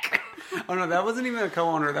a dick!" Oh no, that wasn't even a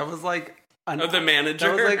co-owner. That was like the manager.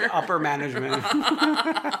 That was like upper management.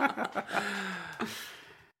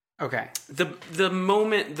 Okay. The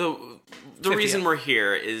moment the reason we're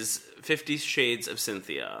here is 50 Shades of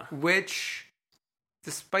Cynthia, which,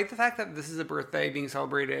 despite the fact that this is a birthday being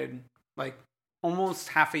celebrated like almost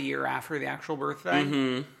half a year after the actual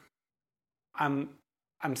birthday,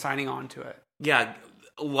 I'm signing on to it. Yeah,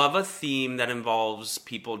 love a theme that involves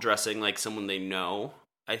people dressing like someone they know.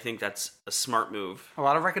 I think that's a smart move. A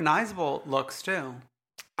lot of recognizable looks too.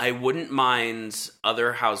 I wouldn't mind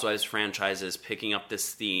other Housewives franchises picking up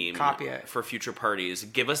this theme. Copy it. For future parties.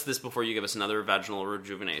 Give us this before you give us another vaginal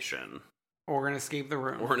rejuvenation. Or an escape the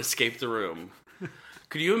room. Or an escape the room.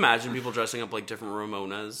 Could you imagine people dressing up like different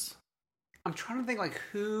Ramonas? I'm trying to think like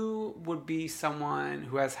who would be someone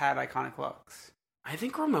who has had iconic looks. I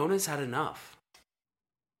think Ramona's had enough.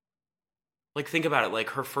 Like, think about it. Like,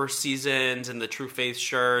 her first seasons and the True Faith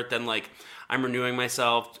shirt, then, like, I'm Renewing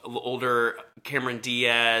Myself, older Cameron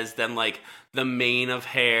Diaz, then, like, the mane of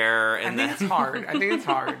hair. And I think it's hard. I think it's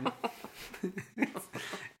hard.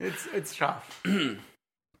 It's tough.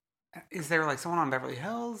 Is there, like, someone on Beverly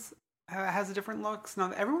Hills has a different looks?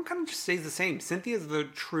 No, everyone kind of just stays the same. Cynthia's the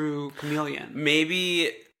true chameleon.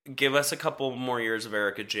 Maybe give us a couple more years of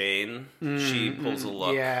Erica Jane. She pulls a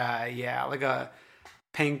look. Yeah. Like a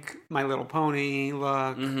pink My Little Pony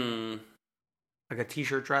look. Mm-hmm. Like a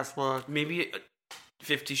t-shirt dress look. Maybe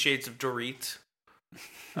 50 Shades of Dorit.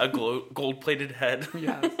 A gold-plated head.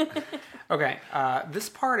 Yes. Okay, this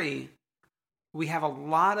party, we have a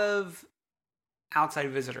lot of outside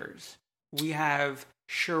visitors. We have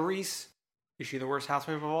Charisse. Is she the worst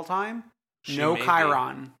housewife of all time? No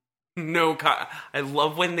Chiron. No, I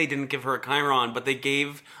love when they didn't give her a Chiron, but they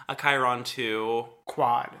gave a Chiron to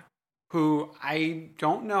Quad. who I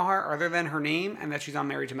don't know her other than her name and that she's on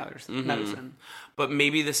Married to Medicine. But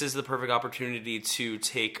maybe this is the perfect opportunity to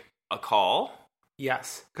take a call.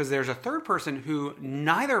 Yes, because there's a third person who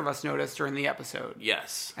neither of us noticed during the episode.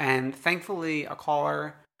 Yes. And thankfully, a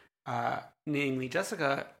caller, namely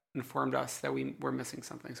Jessica, informed us that we were missing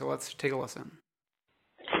something. So let's take a listen.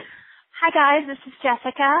 Hi, guys. This is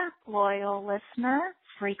Jessica, loyal listener,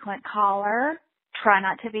 frequent caller, try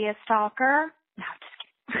not to be a stalker. No, just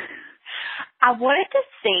kidding. I wanted to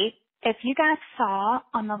see if you guys saw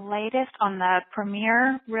on the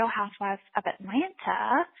premiere Real Housewives of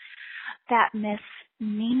Atlanta, that Miss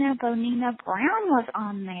Nina Bonina Brown was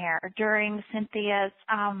on there during Cynthia's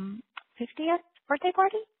 50th birthday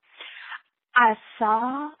party. I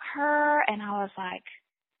saw her and I was like,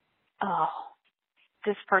 oh,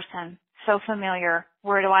 this person, so familiar.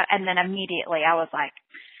 Where do I? And then immediately I was like,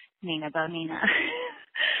 Nina Bonina.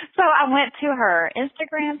 So I went to her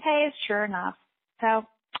Instagram page, sure enough. So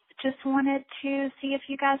just wanted to see if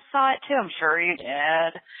you guys saw it too. I'm sure you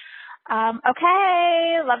did.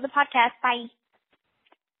 Okay, love the podcast. Bye.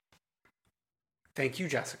 Thank you,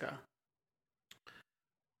 Jessica.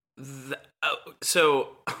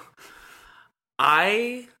 So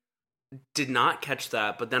I did not catch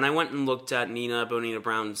that, but then I went and looked at Nina Bonina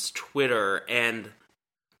Brown's Twitter, and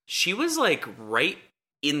she was like right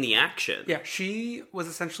in the action. Yeah, she was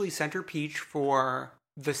essentially center peach for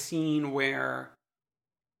the scene where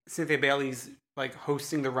Cynthia Bailey's like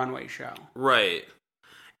hosting the runway show. Right.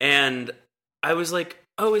 And I was like,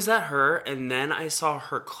 oh, is that her? And then I saw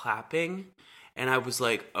her clapping, and I was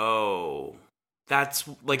like, oh, that's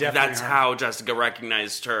like, Definitely that's her. how Jessica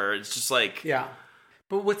recognized her. It's just like, Yeah.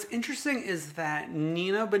 But what's interesting is that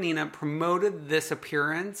Nina Bonina promoted this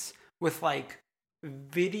appearance with like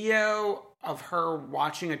video of her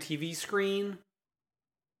watching a TV screen.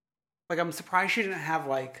 Like, I'm surprised she didn't have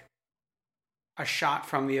like a shot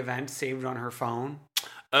from the event saved on her phone.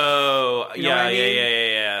 oh, You know what I mean?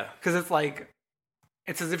 yeah. Because it's like,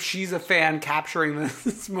 it's as if she's a fan capturing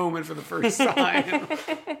this moment for the first time.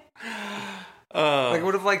 Like, I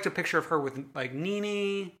would have liked a picture of her with like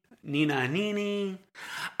Nini.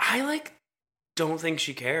 I like don't think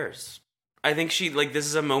she cares. I think she like this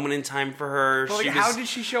is a moment in time for her. But, like, she how was, did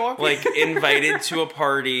she show up? like invited to a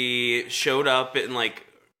party, showed up, and like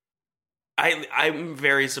I'm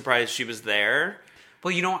very surprised she was there.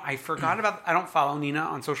 Well, you know, I forgot about. I don't follow Nina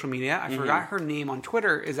on social media. I forgot her name on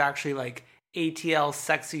Twitter is actually like ATL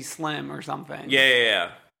Sexy Slim or something.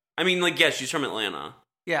 Yeah. I mean, like, yeah, she's from Atlanta.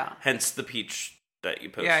 Yeah. Hence the peach that you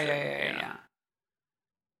posted. Yeah.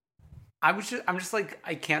 I'm just like,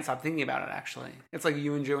 I can't stop thinking about it, actually. It's like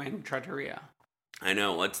you and Joanne Trattoria. I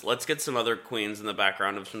know. Let's get some other queens in the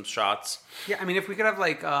background of some shots. Yeah, I mean, if we could have,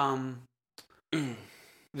 like,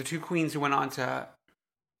 the two queens who went on to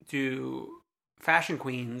do Fashion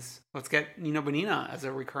Queens, let's get Nina Bonina as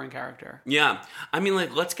a recurring character. Yeah. I mean,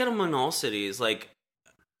 like, let's get them in all cities. Like,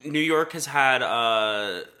 New York has had,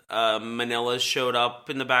 Manila showed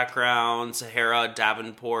up in the background, Sahara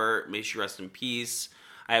Davenport, may she rest in peace.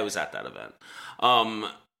 I was at that event.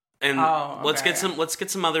 Let's get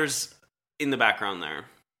some others in the background there.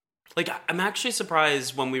 Like, I'm actually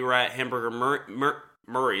surprised when we were at Hamburger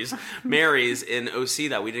Mary's in OC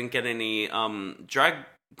that we didn't get any drag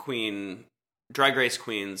race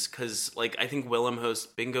queens, because like I think Willem hosts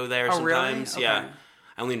bingo there sometimes. Really? Okay. Yeah,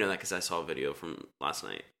 I only know that because I saw a video from last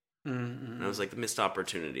night, and I was like, the missed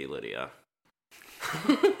opportunity, Lydia.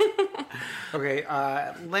 Okay,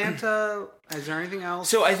 Atlanta, is there anything else?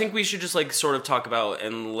 So I think we should just like sort of talk about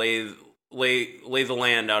and lay the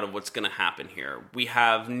land out of what's going to happen here. We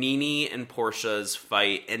have Nene and Portia's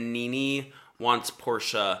fight, and Nene wants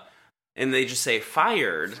Portia, and they just say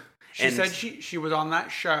fired. She said she was on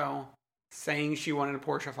that show saying she wanted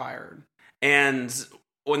Portia fired. And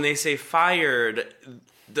when they say fired,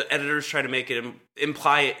 the editors try to make the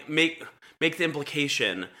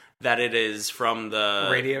implication that it is from the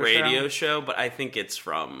radio show, but I think it's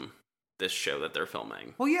from this show that they're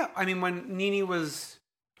filming. Well, yeah. I mean, when Nene was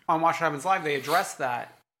on Watch What Happens Live, they addressed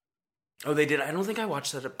that. Oh, they did? I don't think I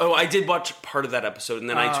watched that. Oh, I did watch part of that episode, and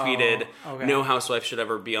then I tweeted, no housewife should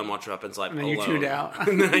ever be on Watch What Happens Live and then alone. You tuned out.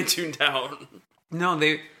 And then I tuned out. No,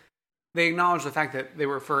 they acknowledged the fact that they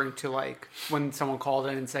were referring to, like, when someone called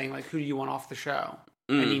in and saying, like, who do you want off the show?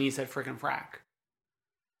 And Nene said frickin' frack.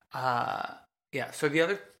 Yeah, so the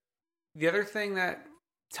other thing that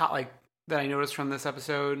I noticed from this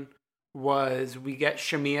episode was we get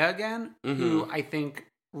Shamia again, who I think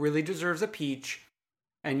really deserves a peach.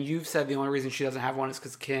 And you've said the only reason she doesn't have one is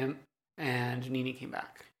because Kim and Nene came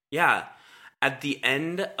back. Yeah. At the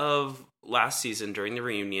end of last season, during the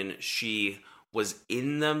reunion, she was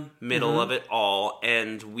in the middle of it all,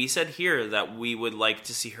 and we said here that we would like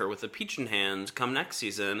to see her with a peach in hand come next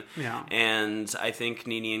season. Yeah. And I think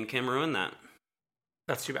Nene and Kim ruined that.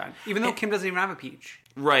 That's too bad. Even though Kim doesn't even have a peach.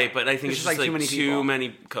 Right, but I think it's just like too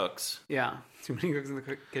many cooks. Yeah, too many cooks in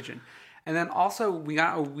the kitchen. And then also, we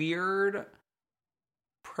got a weird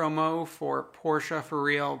promo for Portia For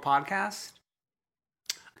Real podcast.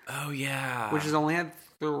 Oh, yeah. Which has only had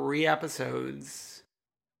 3 episodes.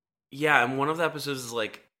 Yeah, and one of the episodes is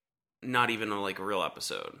like not even a real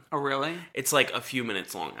episode. Oh, really? It's like a few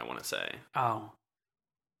minutes long, I want to say. Oh.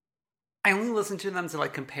 I only listen to them to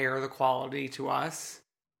like compare the quality to us.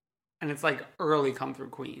 And it's like early Come Through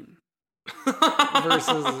Queen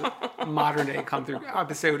versus modern day Come Through,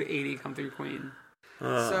 episode 80 Come Through Queen.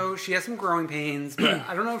 So she has some growing pains, but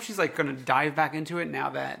I don't know if she's like going to dive back into it now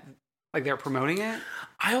that like they're promoting it.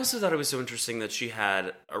 I also thought it was so interesting that she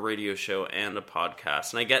had a radio show and a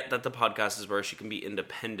podcast. And I get that the podcast is where she can be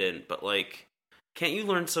independent, but like, can't you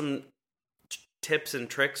learn some tips and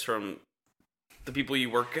tricks from the people you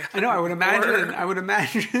work with? I know. I would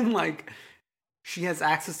imagine like she has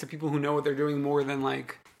access to people who know what they're doing more than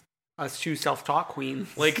like us 2 self-taught queens.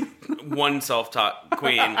 Like one self-taught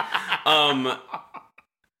queen.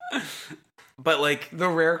 But like the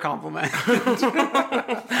rare compliment.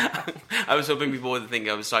 I was hoping people would think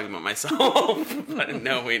I was talking about myself, but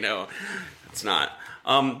no, we know it's not.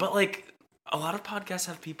 But like a lot of podcasts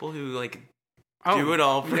have people who like do it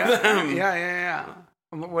all for them. Yeah.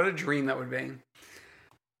 What a dream that would be. Do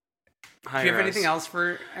you have anything else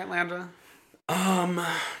for Atlanta?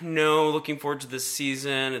 No. Looking forward to this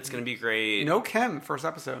season. It's going to be great. No Kim, first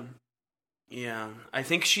episode. Yeah, I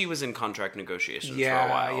think she was in contract negotiations for a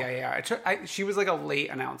while. Yeah. She was like a late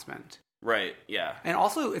announcement. Right, yeah. And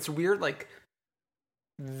also, it's weird, like,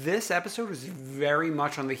 this episode is very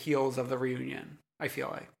much on the heels of the reunion, I feel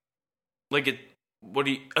like. Like,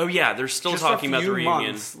 oh yeah, they're still just talking about the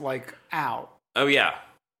reunion. Months, like, out. Oh yeah.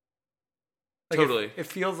 Like, totally. It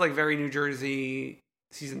feels like very New Jersey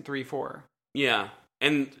season 3, 4. Yeah,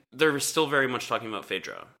 and they're still very much talking about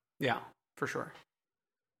Phaedra. Yeah, for sure.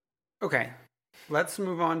 Okay, let's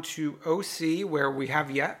move on to OC, where we have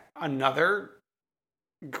yet another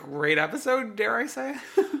great episode, dare I say?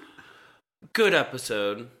 Good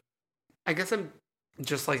episode. I guess I'm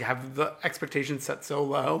just like have the expectations set so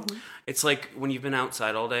low. It's like when you've been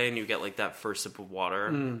outside all day and you get like that first sip of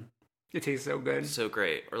water. It tastes so good. So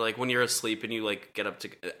great. Or like when you're asleep and you like get up to...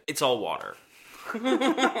 It's all water.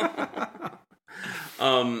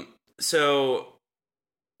 So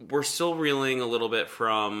we're still reeling a little bit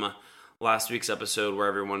from last week's episode where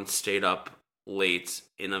everyone stayed up late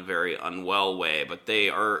in a very unwell way, but they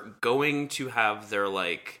are going to have their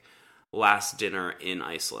like last dinner in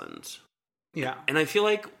Iceland. Yeah. And I feel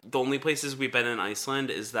like the only places we've been in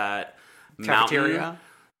Iceland is that cafeteria,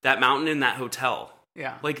 mountain in that hotel.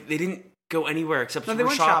 Yeah. Like they didn't go anywhere except for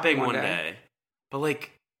shopping one day. But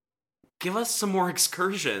like give us some more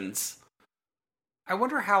excursions. I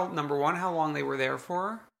wonder how, number one, how long they were there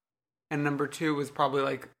for, and number two was probably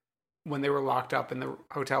like when they were locked up in the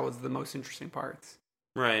hotel was the most interesting parts.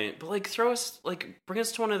 Right. But like bring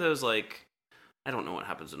us to one of those like, I don't know what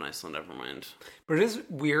happens in Iceland, never mind. But it is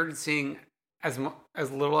weird seeing as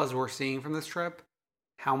little as we're seeing from this trip,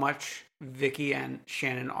 how much Vicky and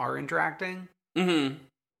Shannon are interacting. Mm-hmm.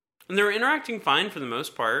 And they're interacting fine for the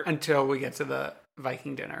most part. Until we get to the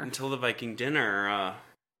Viking dinner.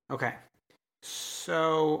 Okay.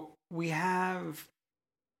 So we have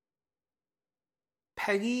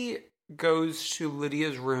Peggy goes to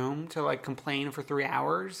Lydia's room to like complain for 3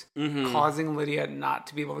 hours, causing Lydia not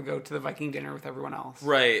to be able to go to the Viking dinner with everyone else.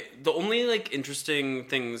 Right. The only like interesting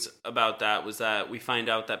things about that was that we find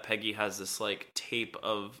out that Peggy has this like tape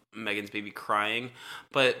of Megan's baby crying,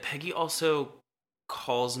 but Peggy also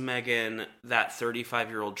calls Megan that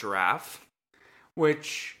 35-year-old giraffe,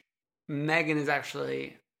 which Megan is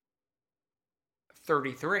actually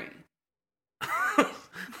 33.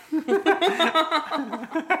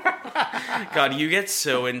 God, you get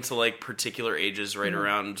so into like particular ages right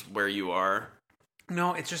around where you are.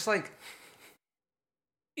 No, it's just like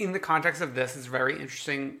in the context of this, it's very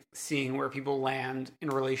interesting seeing where people land in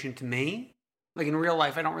relation to me. Like in real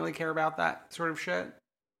life, I don't really care about that sort of shit.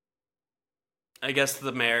 I guess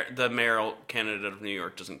the mayoral candidate of New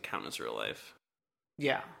York doesn't count as real life.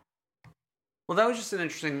 Yeah. Well, that was just an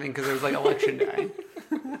interesting thing because it was like election day.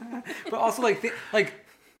 But also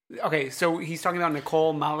okay, so he's talking about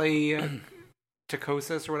Nicole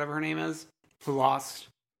Takosis or whatever her name is, who lost.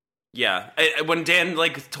 Yeah. When Dan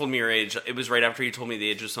told me your age, it was right after he told me the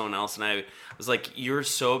age of someone else, and I was like, you're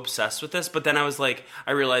so obsessed with this. But then I was like,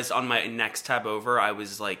 I realized on my next tab over, I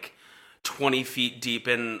was like 20 feet deep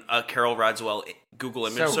in a Carol Radswell Google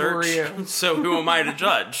image So who are search. you? So who am I to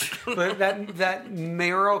judge? But that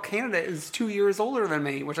mayoral candidate is 2 years older than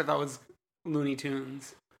me, which I thought was Looney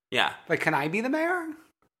Tunes. Yeah. Like, can I be the mayor?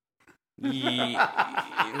 I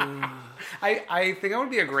think I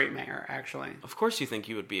would be a great mayor, actually. Of course you think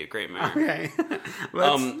you would be a great mayor. Okay.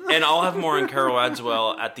 And I'll have more on Carol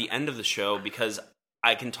Radswell at the end of the show because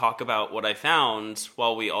I can talk about what I found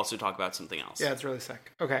while we also talk about something else. Yeah, it's really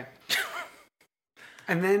sick. Okay.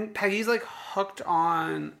 And then Peggy's like hooked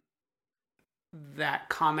on that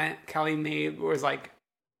comment Kelly made where it was like,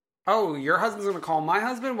 oh, your husband's going to call my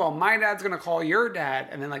husband? Well, my dad's going to call your dad.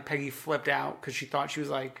 And then like Peggy flipped out because she thought she was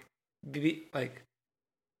like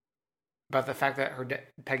about the fact that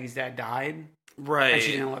Peggy's dad died. Right. And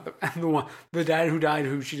she didn't let the dad who died,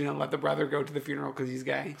 who she didn't let the brother go to the funeral because he's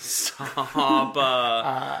gay. Stop.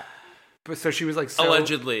 But so she was like,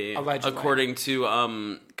 allegedly, according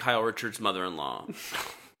to Kyle Richards' mother-in-law.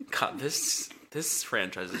 God, this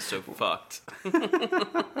franchise is so fucked.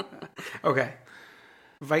 Okay.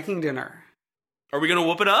 Viking dinner. Are we gonna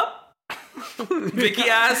whoop it up? Vicky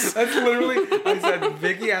asked. That's literally, I said,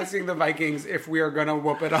 Vicky asking the Vikings if we are gonna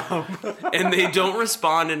whoop it up. And they don't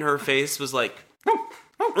respond, and her face was like,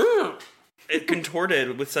 it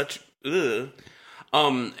contorted with such, ugh.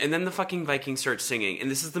 And then the fucking Vikings start singing,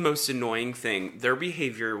 and this is the most annoying thing. Their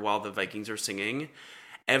behavior while the Vikings are singing,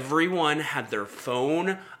 everyone had their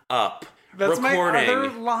phone up, That's recording. my other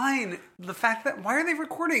line. The fact that, why are they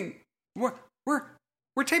recording?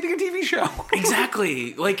 We're taping a TV show.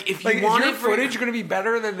 Exactly. Like, if you Like, want is your it footage going to be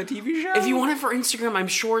better than the TV show? If you want it for Instagram, I'm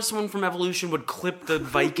sure someone from Evolution would clip the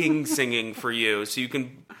Viking singing for you, so you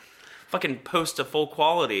can fucking post a full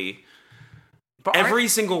quality. But Every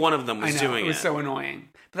single one of them was doing it. It was so annoying.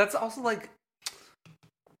 But that's also like,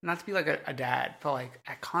 not to be like a dad, but like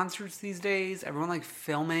at concerts these days, everyone like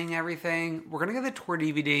filming everything. We're going to get the tour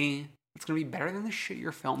DVD. It's going to be better than the shit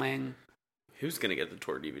you're filming. Who's going to get the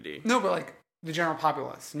tour DVD? No, but like the general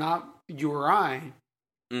populace, not you or I.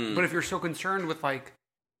 But if you're so concerned with like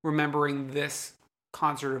remembering this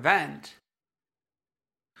concert event,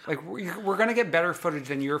 like we're going to get better footage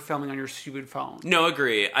than you're filming on your stupid phone. No,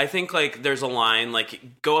 agree. I think like there's a line,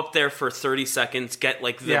 like go up there for 30 seconds, get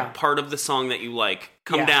like the part of the song that you like,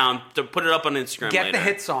 come down, to put it up on Instagram Get later. the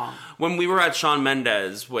hit song. When we were at Shawn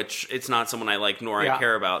Mendes, which it's not someone I like nor I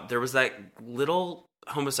care about, there was that little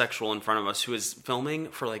homosexual in front of us who was filming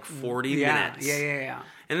for like 40 minutes. Yeah.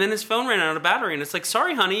 And then his phone ran out of battery, and it's like,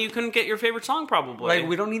 sorry, honey, you couldn't get your favorite song probably. Like,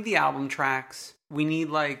 we don't need the album tracks. We need,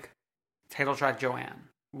 like, title track Joanne.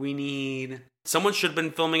 We need... Someone should have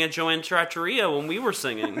been filming at Joanne Trattoria when we were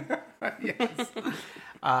singing. Yes.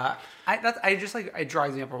 It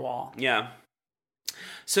drives me up a wall. Yeah.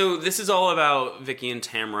 So this is all about Vicky and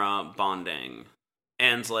Tamra bonding.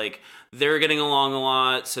 And, like, they're getting along a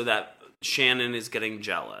lot so that Shannon is getting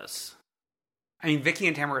jealous. I mean, Vicky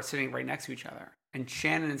and Tamra are sitting right next to each other. And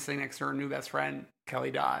Shannon is sitting next to her new best friend,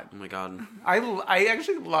 Kelly Dodd. Oh my god. I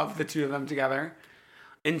actually love the two of them together.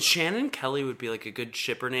 And Shannon Kelly would be like a good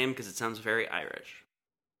shipper name because it sounds very Irish.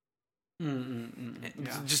 Yeah.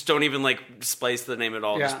 Just don't even like spice the name at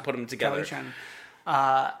all. Yeah. Just put them together. Kelly,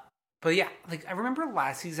 Shannon. But yeah, like I remember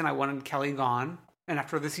last season I wanted Kelly gone. And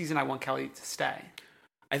after this season I want Kelly to stay.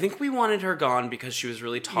 I think we wanted her gone because she was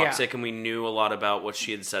really toxic and we knew a lot about what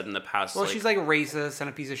she had said in the past. Well, she's like racist and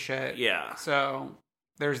a piece of shit. Yeah. So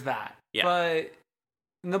there's that. Yeah. But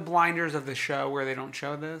in the blinders of the show where they don't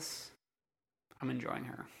show this, I'm enjoying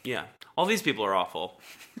her. Yeah. All these people are awful.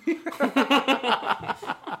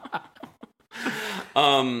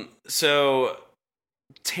 So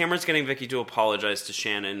Tamara's getting Vicky to apologize to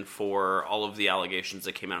Shannon for all of the allegations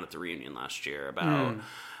that came out at the reunion last year about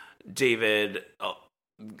David.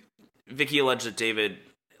 Vicky alleged that David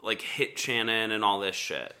like hit Shannon and all this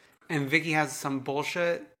shit. And Vicky has some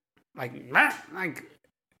bullshit, like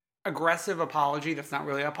aggressive apology that's not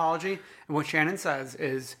really an apology. And what Shannon says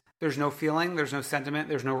is, there's no feeling, there's no sentiment,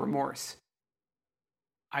 there's no remorse.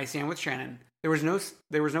 I stand with Shannon. There was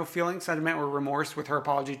no feeling, sentiment, or remorse with her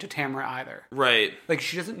apology to Tamara either. Right. Like,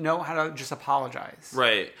 she doesn't know how to just apologize.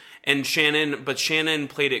 Right. And Shannon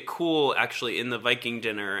played it cool actually in the Viking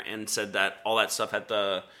dinner and said that all that stuff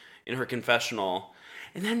in her confessional.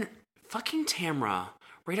 And then fucking Tamara,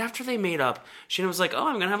 right after they made up, Shannon was like, oh,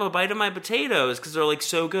 I'm going to have a bite of my potatoes because they're like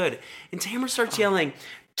so good. And Tamara starts yelling,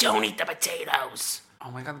 don't eat the potatoes.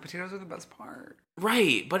 Oh my God, the potatoes are the best part.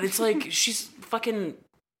 Right. But it's like, she's fucking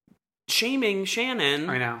shaming Shannon.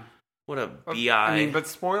 I know. What a bi. I mean, but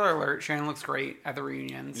spoiler alert, Shannon looks great at the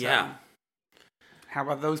reunion. So. Yeah. How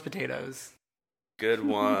about those potatoes? Good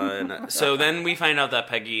one. So then we find out that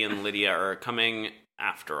Peggy and Lydia are coming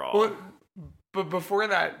after all. Well, but before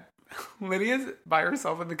that, Lydia's by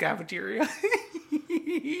herself in the cafeteria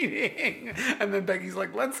eating. And then Becky's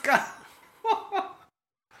like, let's go.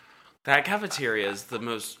 That cafeteria is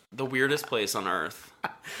the weirdest place on earth.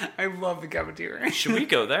 I love the cafeteria. Should we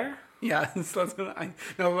go there? Yes, let's go to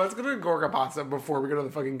Gorga Pasta before we go to the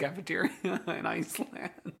fucking cafeteria in Iceland.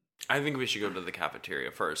 I think we should go to the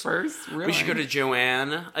cafeteria first. Really? We should go to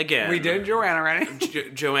Joanne again. We did Joanne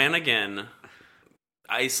already. Joanne again.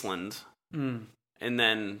 Iceland. And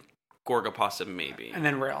then Gorga Pasta maybe. And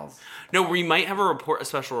then Rails. No, we might have a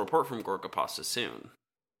special report from Gorga Pasta soon.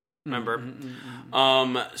 Remember?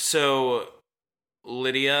 So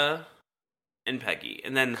Lydia and Peggy.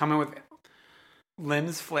 And then coming with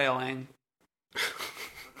limbs flailing.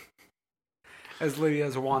 As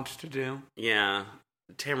Lydia's wont to do. Yeah.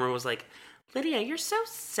 Tamara was like, Lydia, you're so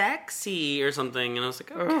sexy or something. And I was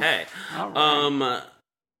like, okay. All right.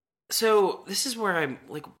 So this is where I'm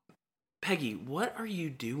like, Peggy, what are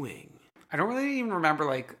you doing? I don't really even remember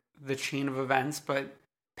like the chain of events, but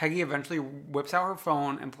Peggy eventually whips out her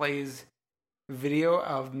phone and plays video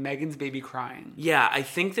of Megan's baby crying. Yeah, I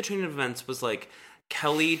think the chain of events was like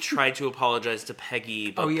Kelly tried to apologize to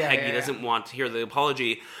Peggy, but Peggy doesn't want to hear the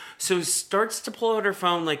apology. So starts to pull out her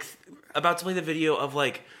phone, like about to play the video of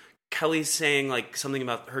like Kelly saying like something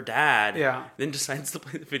about her dad. Yeah. Then decides to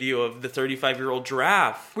play the video of the 35-year-old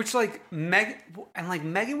giraffe. Which like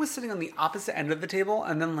Megan was sitting on the opposite end of the table,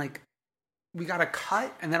 and then like we got a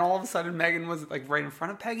cut, and then all of a sudden Megan was like right in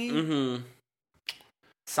front of Peggy,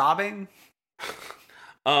 sobbing.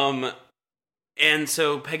 And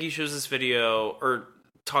so Peggy shows this video, or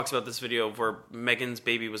talks about this video of where Megan's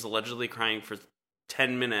baby was allegedly crying for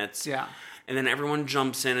 10 minutes. Yeah. And then everyone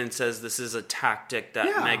jumps in and says this is a tactic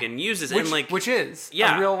that Megan uses. Which is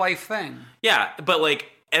a real life thing. Yeah, but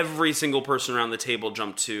like every single person around the table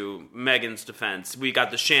jumped to Megan's defense. We got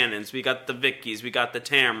the Shannons, we got the Vickies, we got the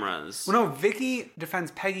Tamras. Well, no, Vicky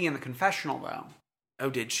defends Peggy in the confessional, though. Oh,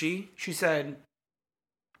 did she? She said,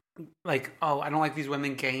 like, oh, I don't like these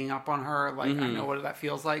women ganging up on her. Like, I know what that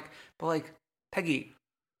feels like. But, like, Vicky,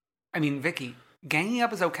 ganging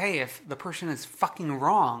up is okay if the person is fucking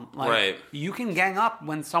wrong. Like, you can gang up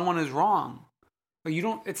when someone is wrong. But you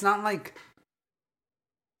don't, it's not like,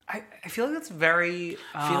 I feel like that's very...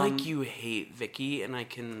 I feel like you hate Vicky, and I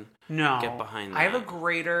can get behind that. I have a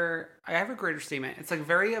greater statement. It's like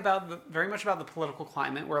very much about the political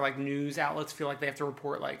climate, where like news outlets feel like they have to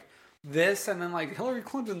report like this, and then like Hillary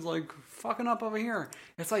Clinton's like fucking up over here.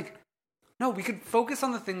 It's like, no, we could focus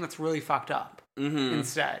on the thing that's really fucked up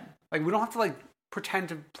instead. Like we don't have to like pretend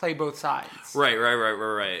to play both sides. Right.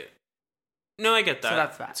 No, I get that. So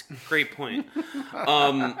that's that. That's a great point.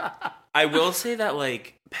 I will say that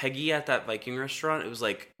like Peggy at that Viking restaurant, it was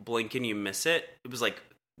like blink and you miss it. It was like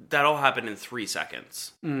that all happened in 3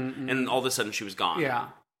 seconds, and all of a sudden she was gone. Yeah.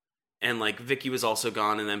 And like Vicky was also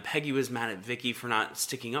gone, and then Peggy was mad at Vicky for not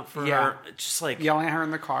sticking up for her. It's just like yelling at her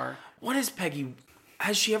in the car. What is Peggy?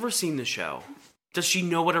 Has she ever seen the show? Does she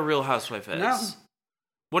know what a Real Housewife is? No.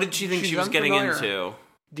 What did she think she was getting into?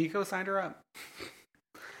 Deco signed her up.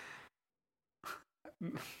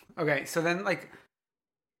 Okay, so then like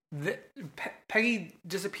Peggy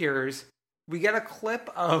disappears. We get a clip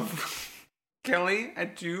of Kelly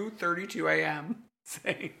at 2:32 a.m.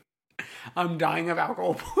 saying, "I'm dying of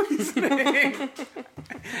alcohol poisoning,"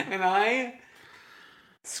 and I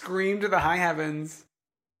screamed to the high heavens.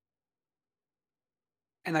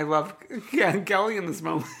 And I love Kelly in this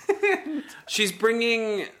moment. She's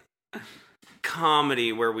bringing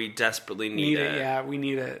comedy where we desperately need it. Yeah, we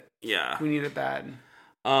need it. Yeah, we need it bad.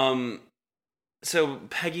 So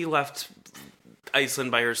Peggy left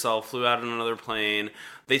Iceland by herself, flew out on another plane.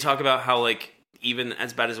 They talk about how, like, even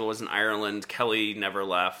as bad as it was in Ireland, Kelly never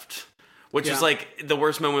left. Which is, like, the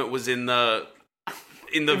worst moment was in the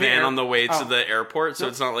van on the way to the airport, so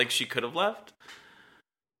it's not like she could have left.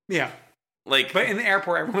 Yeah. Like, but in the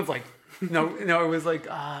airport, everyone's like, no, it was like,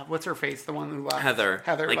 what's her face? The one who left. Heather,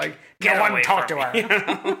 like get no one talk to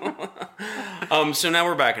her. So now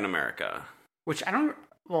we're back in America. Which I don't,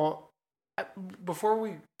 before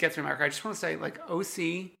we get to America, I just want to say, like,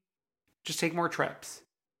 OC, just take more trips.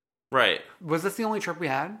 Right. Was this the only trip we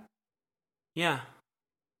had? Yeah.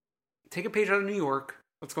 Take a page out of New York.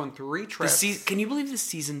 Let's go on 3 trips. Can you believe the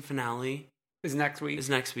season finale is next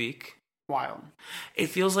week? Wild. It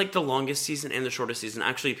feels like the longest season and the shortest season.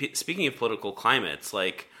 Actually, speaking of political climates,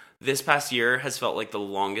 like, this past year has felt like the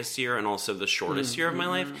longest year and also the shortest year of my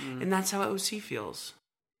life. And that's how OC feels.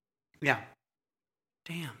 Yeah.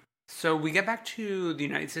 Damn. So we get back to the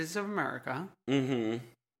United States of America. Mm-hmm.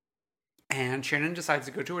 And Shannon decides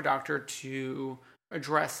to go to a doctor to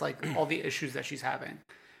address like all the issues that she's having,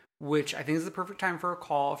 which I think is the perfect time for a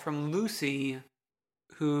call from Lucy,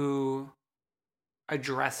 who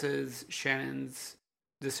addresses Shannon's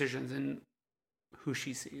decisions and who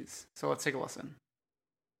she sees. So let's take a listen.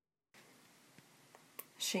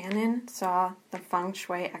 Shannon saw the feng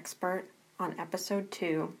shui expert on episode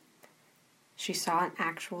 2. She saw an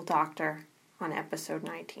actual doctor on episode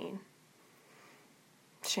 19.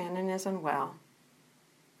 Shannon is unwell,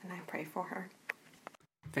 and I pray for her.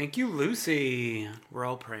 Thank you, Lucy. We're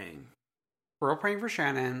all praying. We're all praying for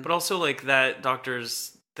Shannon. But also, like, that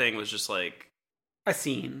doctor's thing was just, like... a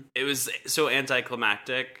scene. It was so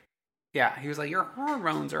anticlimactic. Yeah, he was like, your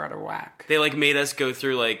hormones are out of whack. They, like, made us go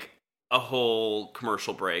through, like, a whole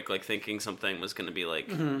commercial break, like, thinking something was going to be, like,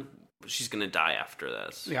 she's going to die after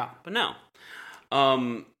this. Yeah. But no.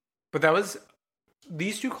 But that was...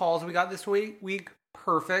 these 2 calls we got this week,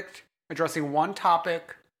 perfect. Addressing one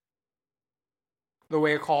topic the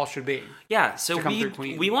way a call should be. Yeah, so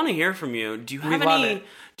we want to hear from you. Do you have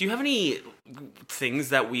any things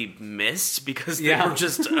that we missed because they were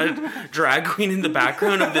just a drag queen in the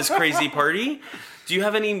background of this crazy party? Do you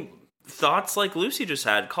have any thoughts like Lucy just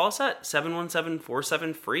had? Call us at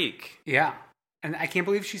 717-47-FREAK. Yeah. And I can't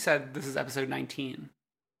believe she said this is episode 19.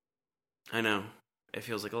 I know. It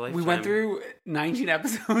feels like a lifetime. We went through 19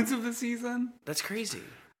 episodes of the season. That's crazy.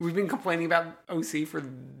 We've been complaining about OC for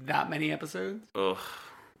that many episodes. Ugh.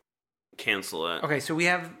 Cancel it. Okay, so we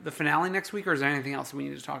have the finale next week, or is there anything else we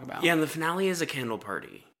need to talk about? Yeah, and the finale is a candle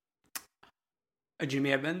party. A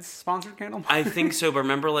Jimmy Edmonds sponsored candle party? I think so, but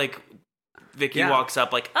remember, like, Vicky walks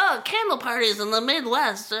up like, oh, candle parties in the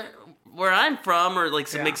Midwest, where I'm from, or,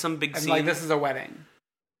 like, make some big scene. Like, this is a wedding.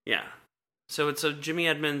 Yeah. So it's a Jimmy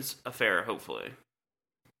Edmonds affair, hopefully.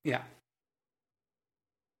 Yeah.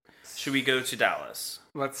 Should we go to Dallas?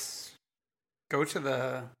 Let's go to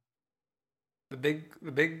the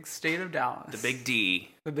big state of Dallas. The Big D.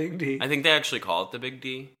 The Big D. I think they actually call it the Big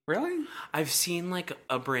D. Really? I've seen like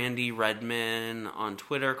a Brandy Redman on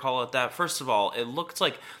Twitter call it that. First of all, it looked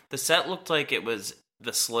like the set looked like it was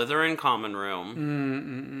the Slytherin common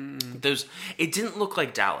room. It didn't look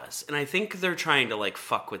like Dallas, and I think they're trying to like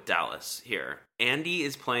fuck with Dallas here. Andy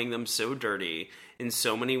is playing them so dirty in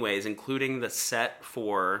so many ways, including the set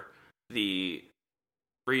for the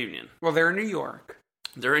reunion. Well, they're in New York.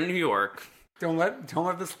 They're in New York. Don't let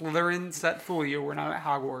the Slytherin set fool you. We're not at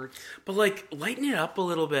Hogwarts. But like, lighten it up a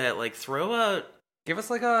little bit. Like, give us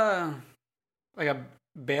like a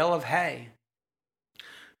bale of hay.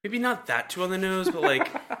 Maybe not that too on the nose, but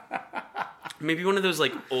like maybe one of those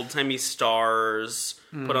like old timey stars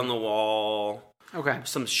put on the wall. Okay.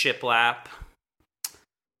 Some shiplap.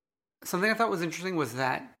 Something I thought was interesting was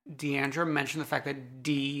that Deandra mentioned the fact that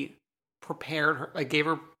Dee prepared her, like gave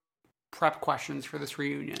her prep questions for this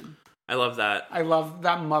reunion. I love that. I love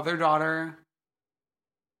that mother-daughter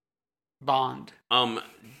bond.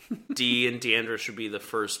 Dee and Deandra should be the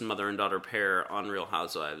first mother and daughter pair on Real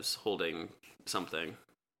Housewives holding something.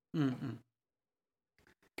 Mm-hmm.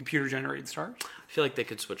 Computer-generated stars? I feel like they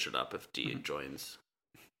could switch it up if Dee joins.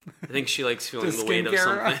 I think she likes feeling the the weight of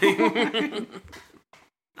something.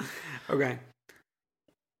 Okay.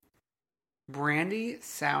 Brandy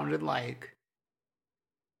sounded like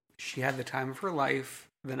she had the time of her life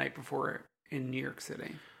the night before in New York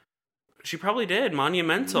City. She probably did.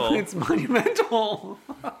 Monumental. It's monumental.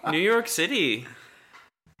 New York City.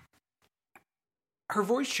 Her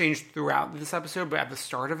voice changed throughout this episode, but at the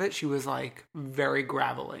start of it, she was like very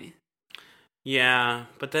gravelly. Yeah,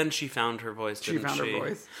 but then she found her voice, didn't she? She found her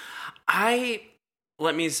voice.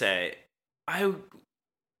 Let me say, I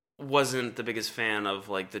wasn't the biggest fan of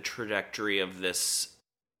like the trajectory of this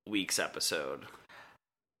week's episode.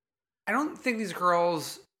 I don't think these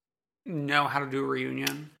girls know how to do a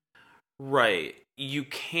reunion. Right.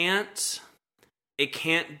 It can't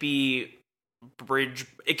be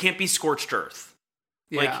scorched earth.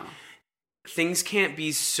 Yeah. Like, things can't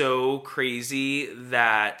be so crazy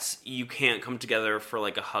that you can't come together for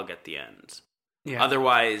like a hug at the end. Yeah.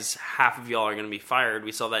 Otherwise, half of y'all are going to be fired.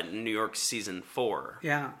 We saw that in New York season 4.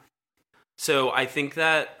 Yeah. So I think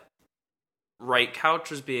that Right Couch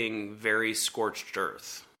was being very scorched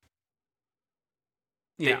earth.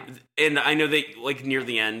 Yeah. And I know that like near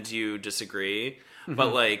the end you disagree,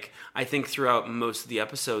 but like I think throughout most of the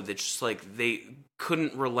episode they just like they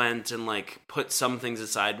couldn't relent and like put some things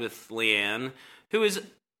aside with Leanne, who is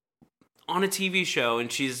on a TV show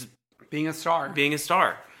and she's being a star.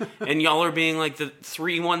 And y'all are being like the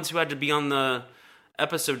 3 ones who had to be on the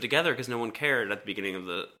episode together because no one cared at the beginning of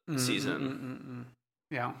the season.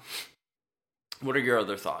 Yeah. What are your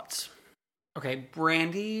other thoughts? Okay,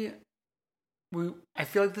 Brandy I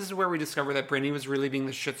feel like this is where we discover that Brittany was really being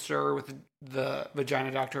the shit stirrer with the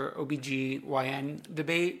vagina doctor OBGYN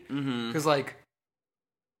debate. Because, like,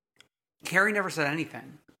 Carrie never said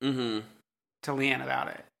anything to Leanne about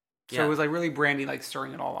it. So it was, like, really Brandy, like,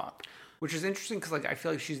 stirring it all up. Which is interesting because, like, I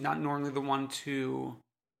feel like she's not normally the one to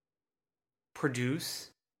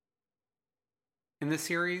produce in the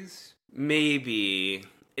series. Maybe.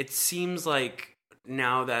 It seems like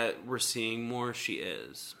now that we're seeing more, she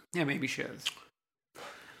is. Yeah, maybe she is.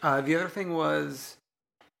 The other thing was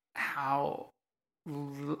how,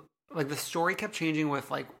 like, the story kept changing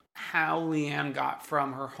with, like, how Leanne got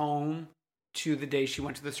from her home to the day she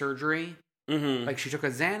went to the surgery. Like, she took a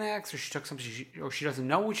Xanax, or she took something, or she doesn't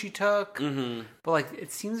know what she took. But, like,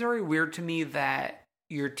 it seems very weird to me that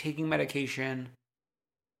you're taking medication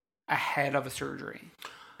ahead of a surgery.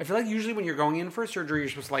 I feel like usually when you're going in for a surgery, you're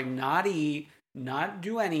supposed to, like, not eat, not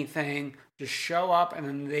do anything, just show up, and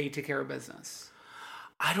then they take care of business.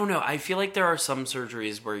 I don't know. I feel like there are some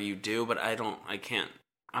surgeries where you do, but I can't.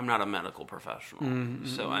 I'm not a medical professional,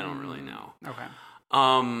 so I don't really know. Okay.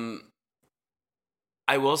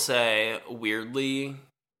 I will say, weirdly,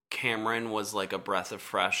 Cameron was like a breath of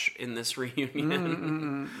fresh in this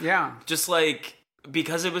reunion. Yeah. Just like,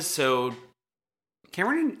 because it was so...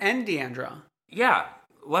 Cameron and Deandra. Yeah.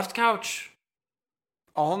 Left couch.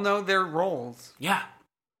 All know their roles. Yeah.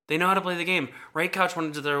 They know how to play the game. Right couch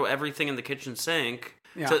wanted to throw everything in the kitchen sink.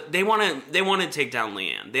 Yeah. So they want to take down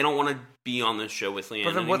Leanne. They don't want to be on this show with Leanne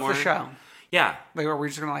But then anymore. what's the show? Yeah. Like, are we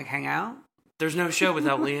just going to, like, hang out? There's no show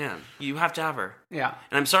without Leanne. You have to have her. Yeah.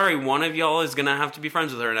 And I'm sorry, one of y'all is going to have to be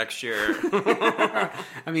friends with her next year.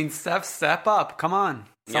 I mean, step up. Come on.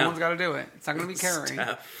 Someone's got to do it. It's not going to be Carrie.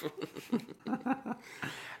 Steph.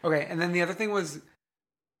 Okay, and then the other thing was,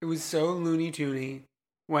 it was so Looney Toony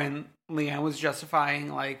when Leanne was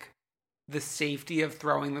justifying, like, the safety of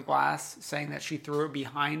throwing the glass, saying that she threw it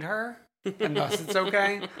behind her, and thus it's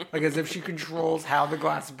okay. Like, as if she controls how the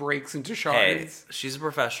glass breaks into shards. Hey, she's a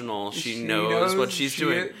professional. She knows what she's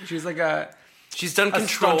doing. She's like She's done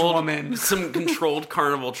woman. some controlled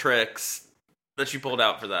carnival tricks that she pulled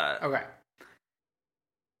out for that. Okay.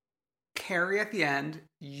 Carrie, at the end,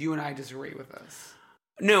 you and I disagree with this.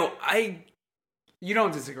 No, You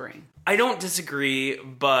don't disagree. I don't disagree,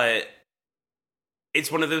 but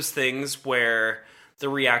it's one of those things where the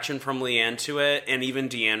reaction from Leanne to it, and even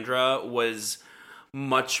Deandra, was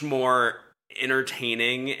much more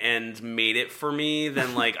entertaining and made it for me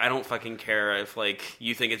than, like, I don't fucking care if, like,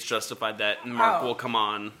 you think it's justified that Mark will come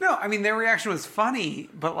on. No, I mean, their reaction was funny,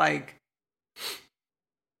 but, like,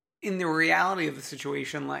 in the reality of the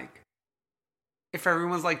situation, like, if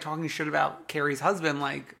everyone's, like, talking shit about Carrie's husband,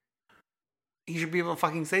 like, he should be able to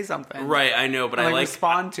fucking say something. Right, I know, but and, I like...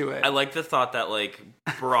 respond to it. I like the thought that, like,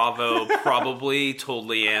 Bravo probably told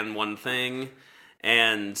Leanne one thing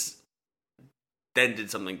and then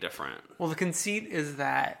did something different. Well, the conceit is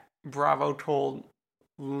that Bravo told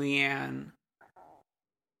Leanne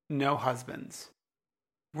no husbands.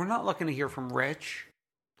 We're not looking to hear from Rich.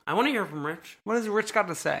 I want to hear from Rich. What has Rich got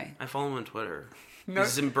to say? I follow him on Twitter. No,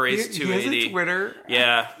 He's embraced 280. He has a Twitter?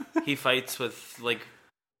 Yeah, he fights with, like,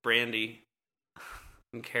 Brandy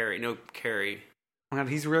and Carrie. No, Carrie. Oh my God,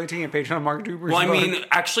 he's really taking a page on Mark Duber's Well, I book. mean,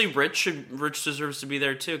 actually, Rich deserves to be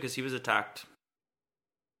there, too, because he was attacked.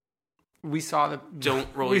 We saw the... Don't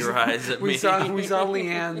roll your eyes at me. We saw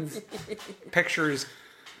Leanne's pictures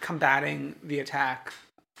combating the attack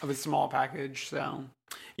of a small package, so...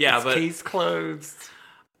 Yeah, but... Case closed.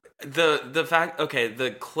 The fact... Okay,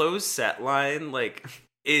 the closed set line, like,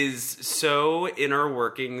 is so inner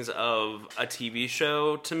workings of a TV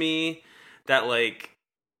show to me that, like,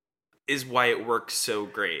 is why it works so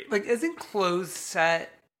great. Like, isn't closed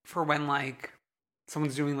set for when, like,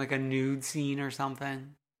 someone's doing, like, a nude scene or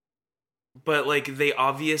something? But, like, they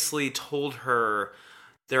obviously told her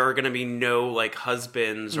there are going to be no, like,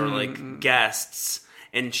 husbands or, like, guests.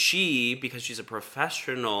 And she, because she's a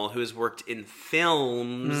professional who has worked in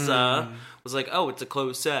films, was like, oh, it's a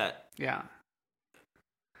closed set. Yeah.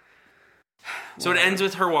 So it ends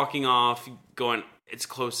with her walking off, going, it's a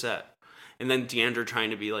closed set. And then Deandra trying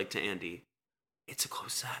to be like to Andy, it's a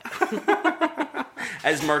closed set.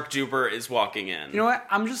 As Mark Duber is walking in. You know what?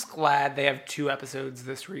 I'm just glad they have 2 episodes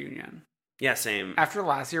this reunion. Yeah, same. After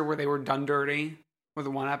last year where they were done dirty with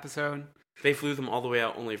 1 episode. They flew them all the way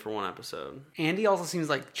out only for 1 episode. Andy also seems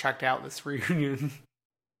like checked out this reunion.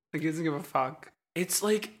 Like, he doesn't give a fuck. It's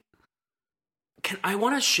like, I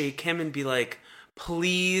want to shake him and be like,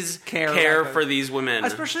 please care for these women.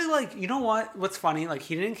 Especially, like, you know what? What's funny? Like,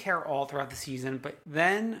 he didn't care all throughout the season, but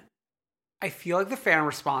then I feel like the fan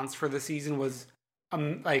response for the season was,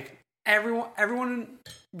 like, everyone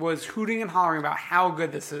was hooting and hollering about how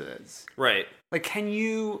good this is. Right. Like, can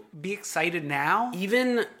you be excited now?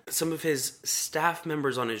 Even some of his staff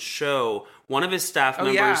members on his show, one of his staff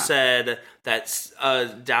members yeah. said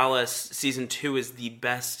that Dallas season 2 is the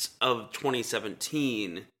best of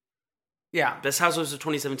 2017. Yeah. Best Housewives of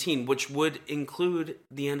 2017, which would include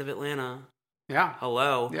the end of Atlanta. Yeah.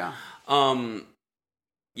 Hello. Yeah.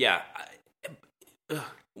 Yeah.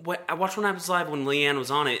 I watched What Happens Live when Leanne was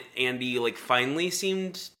on it. Andy, like, finally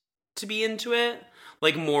seemed to be into it.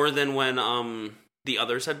 Like, more than when the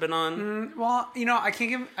others had been on. Well, you know, I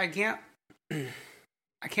can't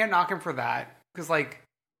knock him for that. Because, like,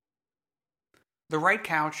 The Right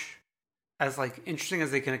Couch, as, like, interesting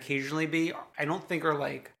as they can occasionally be, I don't think are,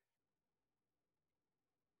 like,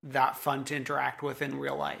 that fun to interact with in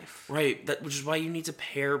real life. Right. Which is why you need to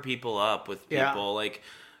pair people up with people. Yeah. Like,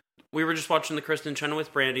 we were just watching the Kristen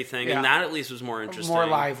Chenoweth Brandy thing, and that at least was more interesting. More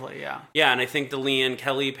lively, yeah. Yeah, and I think the Leanne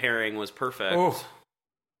Kelly pairing was perfect. Oh,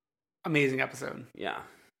 amazing episode. Yeah.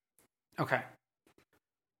 Okay.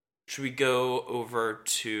 Should we go over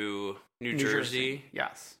to New Jersey?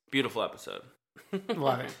 Yes. Beautiful episode.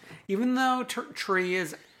 Love it. Even though Tree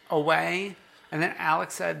is away, and then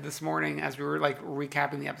Alex said this morning as we were like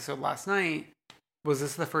recapping the episode last night, was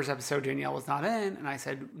this the first episode Danielle was not in? And I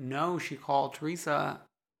said, no, she called Teresa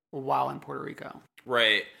while in Puerto Rico.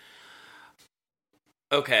 Right.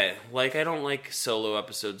 Okay, like I don't like solo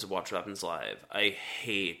episodes of Watch What Happens Live. I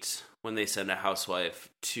hate when they send a housewife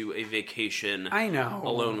to a vacation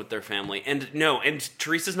alone with their family. And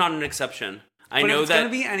Teresa's not an exception. I know if it's going to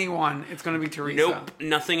be anyone, it's going to be Teresa. Nope,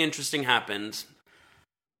 nothing interesting happened.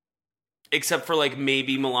 Except for, like,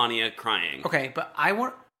 maybe Melania crying. Okay, but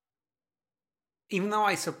even though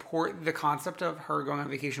I support the concept of her going on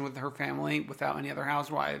vacation with her family without any other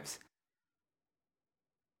housewives,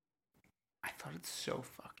 I thought it's so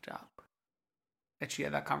fucked up that she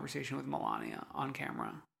had that conversation with Melania on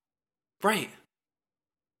camera. Right.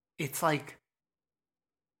 It's like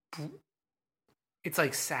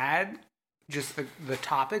sad, just the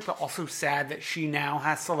topic, but also sad that she now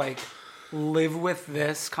has to, like, live with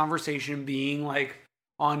this conversation being, like,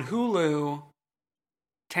 on Hulu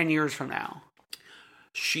 10 years from now.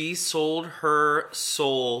 She sold her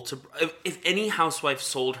soul to... If any housewife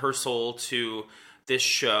sold her soul to this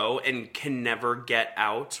show and can never get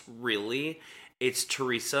out, really, it's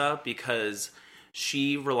Teresa, because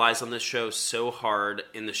she relies on this show so hard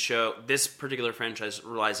in the show. This particular franchise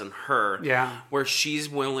relies on her. Yeah. Where she's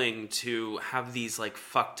willing to have these, like,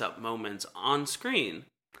 fucked up moments on screen.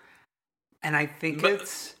 And I think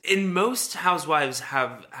in most housewives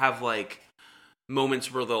have like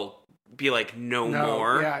moments where they'll be like, no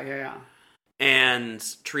more. Yeah. And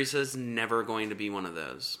Teresa's never going to be one of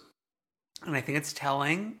those. And I think it's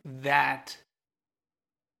telling that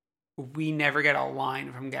we never get a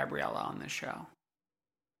line from Gabriella on this show.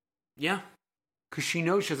 Yeah. Because she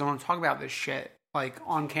knows she doesn't want to talk about this shit, like,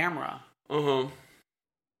 on camera. Uh-huh.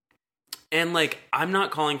 And, like, I'm not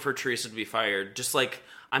calling for Teresa to be fired. Just, like,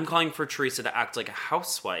 I'm calling for Teresa to act like a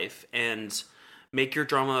housewife and make your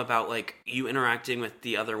drama about, like, you interacting with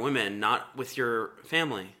the other women, not with your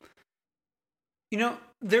family. You know,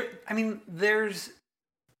 I think there's,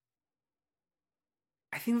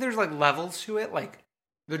 like, levels to it. Like,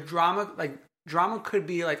 the drama could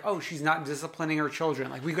be like, oh, she's not disciplining her children.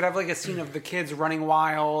 Like, we could have, like, a scene of the kids running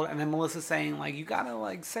wild and then Melissa saying, like, you gotta,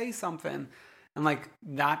 like, say something. And, like,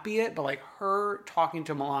 that be it. But, like, her talking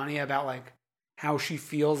to Melania about, like, how she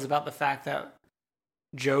feels about the fact that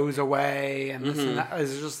Joe's away and this and that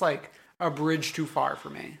is just, like, a bridge too far for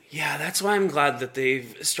me. Yeah, that's why I'm glad that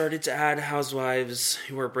they've started to add housewives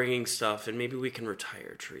who are bringing stuff, and maybe we can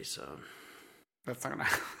retire Teresa. That's not gonna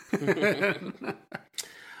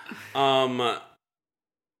happen.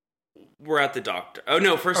 We're at the doctor. Oh,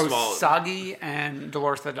 no, first of all... Sagi and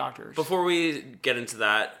Dolores the doctors. Before we get into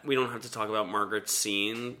that, we don't have to talk about Margaret's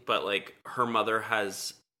scene, but, like, her mother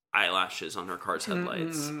has eyelashes on her car's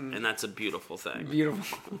headlights, and that's a beautiful thing.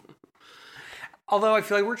 Beautiful. Although I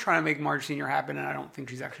feel like we're trying to make Marge Sr. happen, and I don't think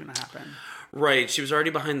she's actually going to happen. Right. She was already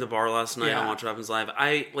behind the bar last night on Watch What Happens Live.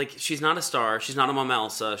 She's not a star. She's not a Mom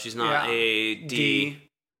Elsa. She's not a D.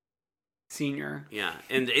 Senior. Yeah.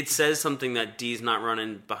 And it says something that D's not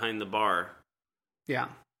running behind the bar. Yeah.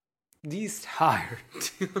 D's tired.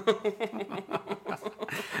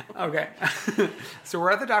 Okay. So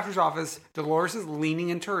we're at the doctor's office. Dolores is leaning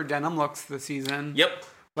into her denim looks this season. Yep.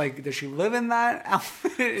 Like, does she live in that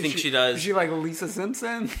outfit? I think she does. Is she like Lisa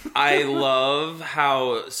Simpson? I love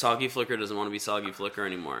how Soggy Flicker doesn't want to be Soggy Flicker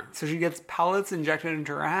anymore. So she gets pellets injected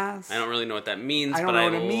into her ass? I don't really know what that means, I don't know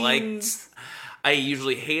what it means. I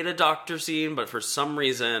usually hate a doctor scene, but for some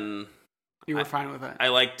reason, You were fine with it. I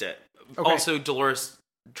liked it. Okay. Also, Dolores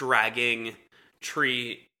dragging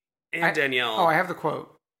Tree and Danielle. I have the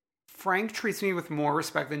quote. Frank treats me with more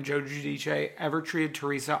respect than Joe Giudice ever treated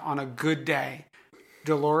Teresa on a good day.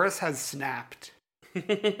 Dolores has snapped.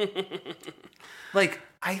 Like,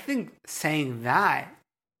 I think saying that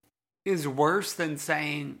is worse than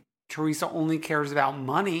saying Teresa only cares about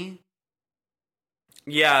money.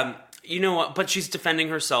 Yeah, you know what? But she's defending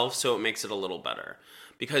herself, so it makes it a little better.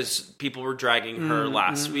 Because people were dragging her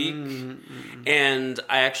last week. And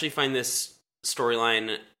I actually find this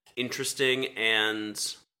storyline interesting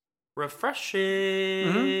and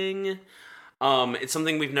refreshing. It's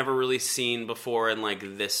something we've never really seen before in,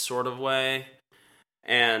 like, this sort of way.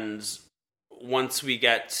 And once we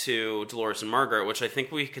get to Dolores and Margaret, which I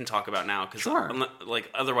think we can talk about now, because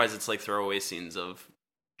otherwise it's like throwaway scenes of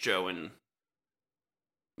Joe and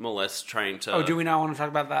Melissa trying to... Oh, do we not want to talk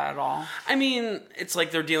about that at all? I mean, it's like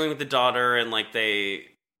they're dealing with the daughter, and like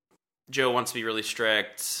Joe wants to be really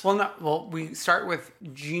strict. Well, we start with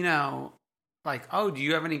Gino, like, oh, do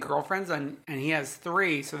you have any girlfriends? And he has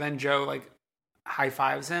 3, so then Joe, like,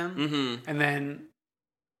 high-fives him, and then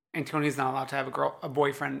Antonia's not allowed to have a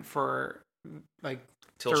boyfriend for, like,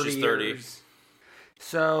 till 30 she's 30. years.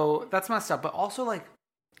 So that's messed up. But also, like,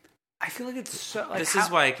 I feel like it's so... Like, this is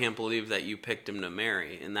why I can't believe that you picked him to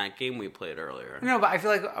marry in that game we played earlier. No, but I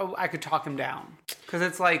feel like I could talk him down. Because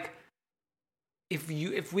it's like,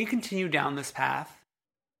 if we continue down this path,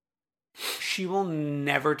 she will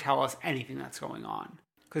never tell us anything that's going on.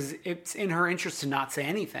 Because it's in her interest to not say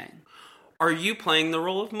anything. Are you playing the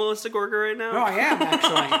role of Melissa Gorga right now? No, I am,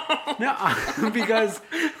 actually. No, because...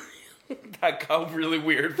 That got really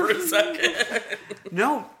weird for a second.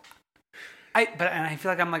 No. I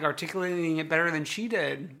feel like I'm, like, articulating it better than she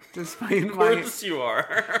did. Despite of course you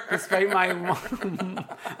are. Despite my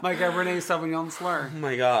Cabernet Sauvignon slur. Oh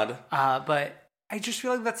my god. But I just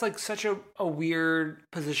feel like that's, like, such a weird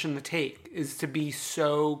position to take, is to be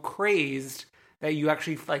so crazed that you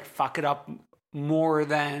actually, like, fuck it up more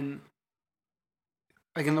than...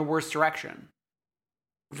 Like, in the worst direction.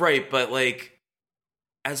 Right, but, like,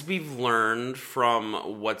 as we've learned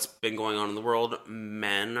from what's been going on in the world,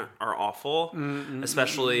 men are awful.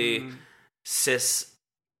 Especially cis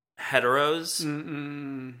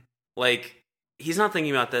heteros. Like, he's not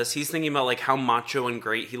thinking about this. He's thinking about, like, how macho and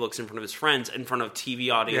great he looks in front of his friends, in front of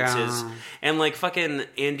TV audiences. Yeah. And, like, fucking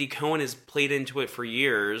Andy Cohen has played into it for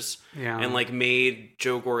years. Yeah. And, like, made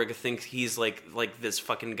Joe Gorga think he's, like this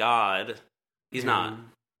fucking god. He's not.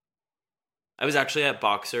 I was actually at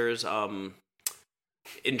Boxers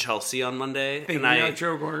in Chelsea on Monday, and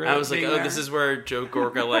Joe Gorga I was like, oh, this is where Joe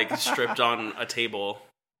Gorga, like, stripped on a table.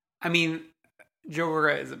 I mean, Joe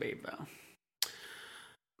Gorga is a babe, though.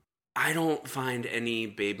 I don't find any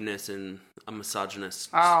babeness in a misogynist.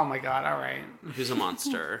 Oh my god! All right, who's a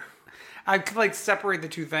monster? I could, like, separate the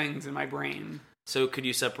two things in my brain. So could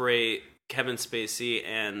you separate Kevin Spacey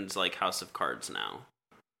and, like, House of Cards now?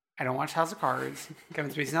 I don't watch House of Cards.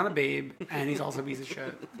 Kevin Spacey's not a babe, and he's also a piece of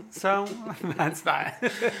shit. So, that's that.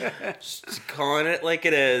 Just calling it like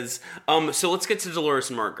it is. So let's get to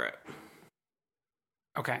Dolores and Margaret.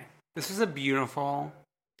 Okay. This was a beautiful...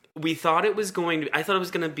 I thought it was going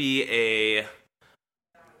to be a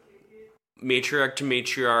matriarch to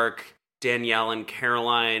matriarch, Danielle and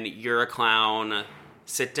Caroline, you're a clown,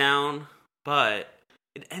 sit down, but...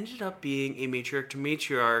 It ended up being a matriarch to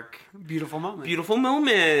matriarch. Beautiful moment. Even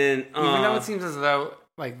though it seems as though,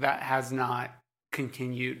 like, that has not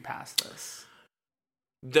continued past this.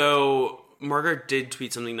 Though Margaret did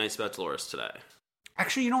tweet something nice about Dolores today.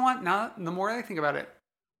 Actually, you know what? Now, the more I think about it,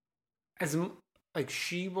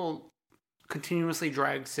 she will continuously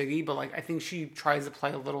drag Siggy, but, like, I think she tries to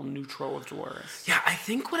play a little neutral with Dolores. Yeah, I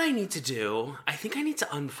think what I need to do, I need to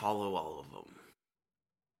unfollow all of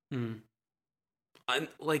them.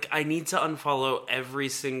 I need to unfollow every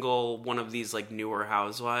single one of these, like, newer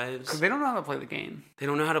housewives. Because they don't know how to play the game. They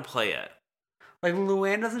don't know how to play it. Like,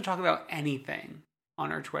 Luann doesn't talk about anything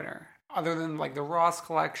on her Twitter. Other than, like, the Ross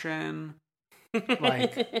collection.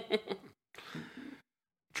 Like,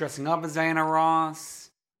 dressing up as Diana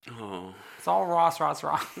Ross. Oh. It's all Ross.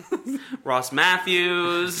 Ross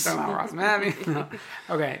Matthews. Talking about Ross Matthews. No.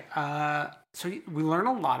 Okay. So we learn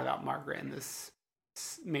a lot about Margaret in this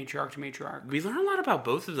matriarch to matriarch. We learn a lot about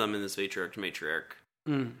both of them in this matriarch to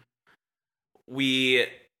matriarch. We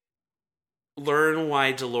learn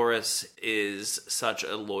why Dolores is such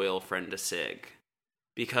a loyal friend to Sig.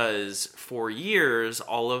 Because for years,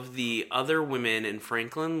 all of the other women in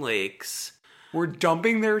Franklin Lakes were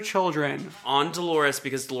dumping their children on Dolores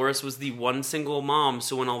because Dolores was the one single mom.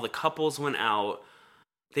 So when all the couples went out,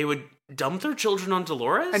 they would dump their children on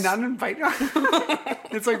Dolores? And not invite her.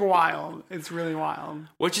 It's like wild. It's really wild.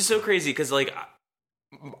 Which is so crazy because, like,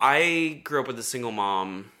 I grew up with a single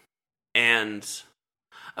mom and...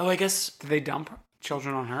 Oh, I guess... Did they dump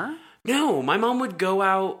children on her? No, my mom would go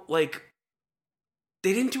out, like...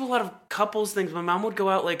 They didn't do a lot of couples things. My mom would go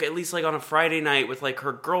out, like, at least, like, on a Friday night with, like,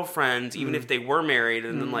 her girlfriends, even if they were married.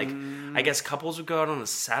 And then, like, I guess couples would go out on a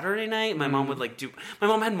Saturday night. My mom would, like, do... My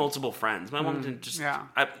mom had multiple friends. My mom didn't just... Yeah.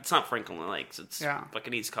 It's not Franklin Lakes. It's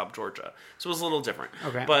fucking East Cobb, Georgia. So it was a little different.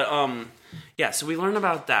 Okay. But, yeah, so we learned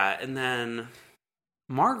about that. And then...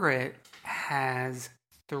 Margaret has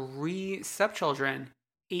 3 stepchildren,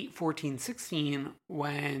 8, 14, 16,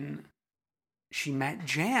 when she met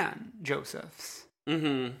Jan Josephs.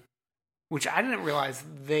 Mm-hmm. Which I didn't realize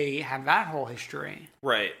they had that whole history.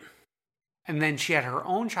 Right. And then she had her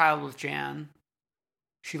own child with Jan.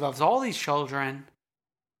 She loves all these children.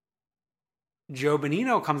 Joe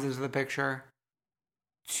Bonino comes into the picture.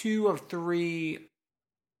 2 of 3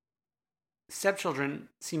 stepchildren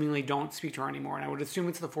seemingly don't speak to her anymore. And I would assume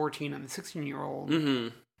it's the 14 and the 16-year-old.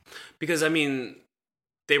 Mm-hmm. Because, I mean,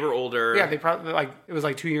 they were older. Yeah, they probably, like, it was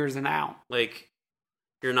like 2 years and out. Like,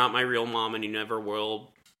 you're not my real mom and you never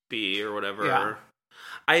will be or whatever. Yeah.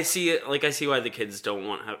 I see it. Like, I see why the kids don't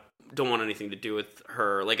want anything to do with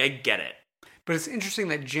her. Like, I get it. But it's interesting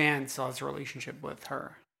that Jan still has a relationship with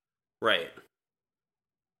her. Right.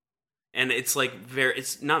 And it's like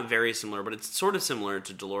it's not very similar, but it's sort of similar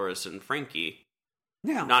to Dolores and Frankie.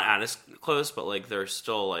 Yeah. Not as close, but like they're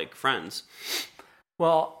still like friends.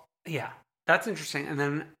 Well, yeah. That's interesting. And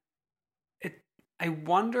then I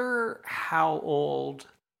wonder how old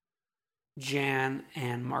Jan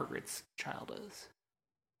and Margaret's child is.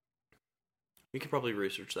 We could probably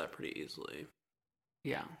research that pretty easily.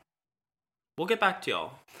 Yeah. We'll get back to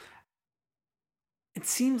y'all. It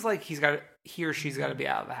seems like he or she's got to be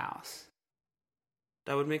out of the house.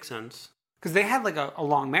 That would make sense. Because they had like a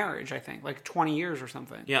long marriage, I think, like 20 years or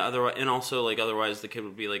something. Yeah, otherwise the kid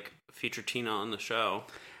would be like feature Tina on the show.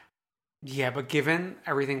 Yeah, but given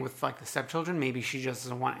everything with like the stepchildren, maybe she just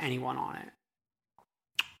doesn't want anyone on it.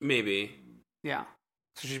 Maybe. Yeah.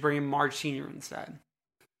 So she's bringing Marge Sr. instead.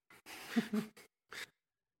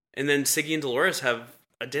 And then Siggy and Dolores have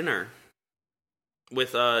a dinner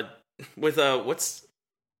with what's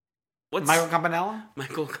Michael Campanella?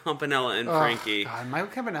 Michael Campanella and Frankie. God, Michael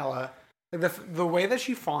Campanella. The way that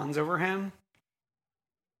she fawns over him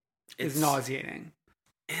is nauseating.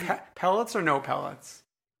 Pellets or no pellets?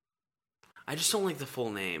 I just don't like the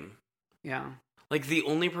full name. Yeah. Like, the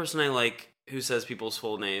only person I like who says people's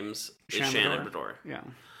full names is Shannon Bedore. Yeah.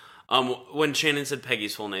 When Shannon said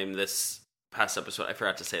Peggy's full name this past episode, I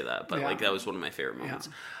forgot to say that, but like that was one of my favorite moments.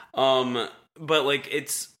 Yeah. But like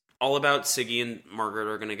it's all about Siggy and Margaret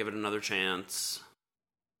are going to give it another chance.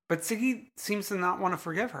 But Siggy seems to not want to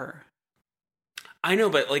forgive her. I know,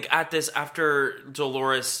 but like after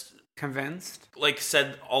Dolores convinced, like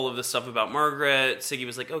said all of the stuff about Margaret, Siggy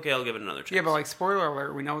was like, okay, I'll give it another chance. Yeah, but like spoiler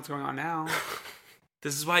alert, we know what's going on now.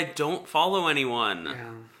 This is why I don't follow anyone.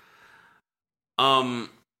 Yeah.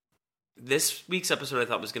 This week's episode I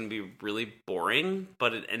thought was going to be really boring,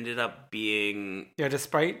 but it ended up being... Yeah,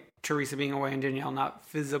 despite Teresa being away and Danielle not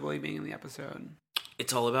visibly being in the episode.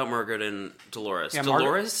 It's all about Margaret and Dolores. Yeah,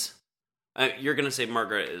 Dolores? You're going to say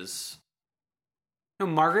Margaret is... No,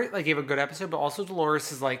 Margaret like gave a good episode, but also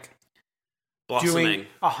Dolores is like... blossoming. Doing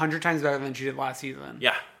 100 times better than she did last season.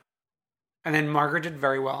 Yeah. And then Margaret did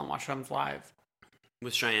very well on Watch What Happens Live.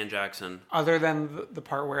 With Cheyenne Jackson. Other than the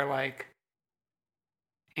part where like...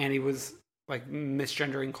 Annie was like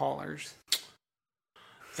misgendering callers.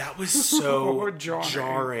 That was so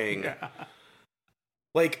jarring. Yeah.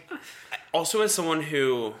 Like, also as someone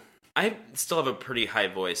who I still have a pretty high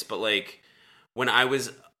voice, but like when I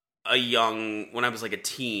was like a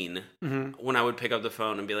teen, when I would pick up the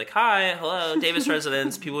phone and be like, "Hi, hello, Davis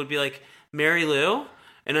residence," people would be like, "Mary Lou?"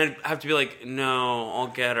 And I'd have to be like, no, I'll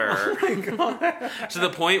get her. Oh my God. To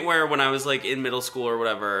the point where when I was like in middle school or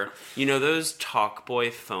whatever, you know those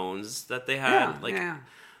Talkboy phones that they had?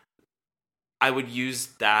 I would use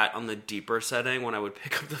that on the deeper setting when I would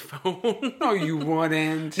pick up the phone. No, you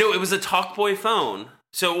wouldn't. No, it was a Talkboy phone.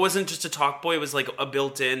 So it wasn't just a Talkboy, it was like a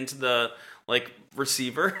built-in to the like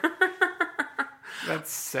receiver.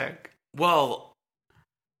 That's sick. Well,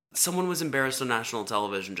 someone was embarrassed on national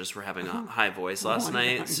television just for having a high voice last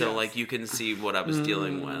night. God, so, yes. like, you can see what I was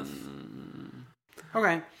dealing with.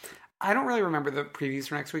 Okay. I don't really remember the previews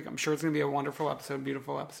for next week. I'm sure it's going to be a wonderful episode,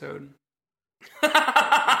 beautiful episode.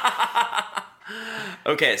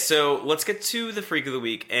 Okay, so let's get to the Freak of the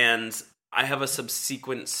Week. And I have a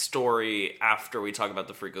subsequent story after we talk about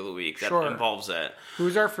the Freak of the Week that involves it.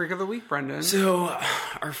 Who's our Freak of the Week, Brendan? So,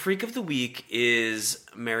 our Freak of the Week is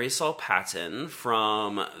Marisol Patton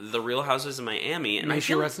from The Real Housewives of Miami. And May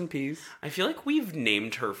she rest in peace. I feel like we've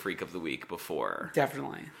named her Freak of the Week before.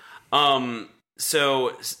 Definitely.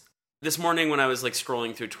 So, this morning when I was like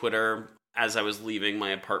scrolling through Twitter as I was leaving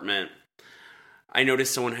my apartment, I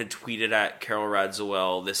noticed someone had tweeted at Carol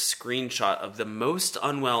Radziwill this screenshot of the most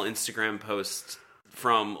unwell Instagram post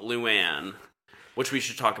from Luann, which we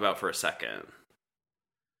should talk about for a second.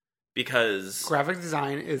 Because graphic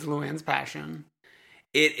design is Luann's passion.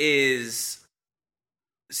 It is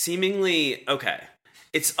seemingly, okay,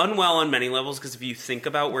 it's unwell on many levels because if you think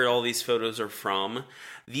about where all these photos are from,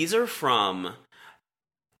 these are from...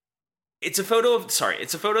 It's a photo of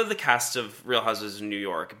the cast of Real Housewives of New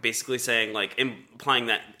York, basically saying, like, implying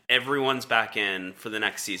that everyone's back in for the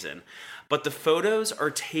next season. But the photos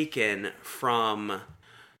are taken from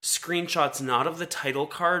screenshots not of the title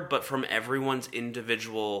card, but from everyone's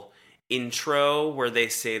individual intro where they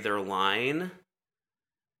say their line.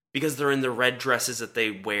 Because they're in the red dresses that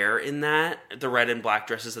they wear in that, the red and black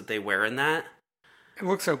dresses that they wear in that. It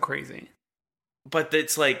looks so crazy. But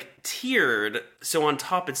it's like tiered, so on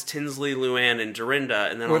top it's Tinsley, Luann, and Dorinda,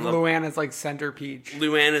 and then with Luann is like center peach.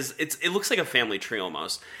 Luann is it looks like a family tree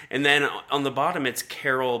almost, and then on the bottom it's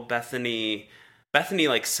Carol, Bethany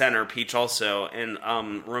like center peach also, and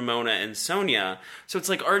Ramona and Sonia. So it's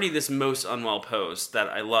like already this most unwell post that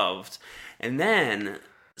I loved, and then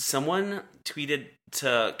someone tweeted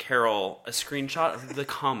to Carol a screenshot of the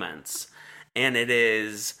comments, and it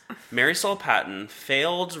is Marisol Patton,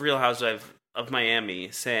 failed Real Housewife of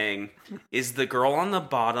Miami, saying, is the girl on the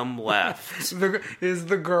bottom left... Is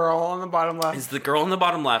the girl on the bottom left... Is the girl on the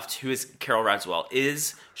bottom left, who is Carol Radziwill,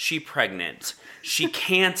 is she pregnant? She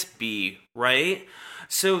can't be, right?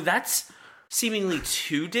 So that's seemingly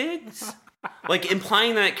 2 digs? Like,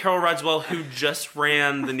 implying that Carol Radziwill, who just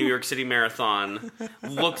ran the New York City Marathon,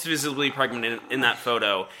 looks visibly pregnant in that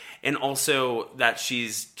photo, and also that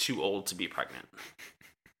she's too old to be pregnant.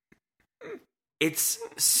 It's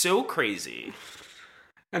so crazy.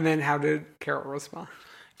 And then how did Carol respond?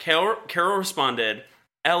 Carol responded,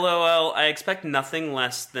 LOL, I expect nothing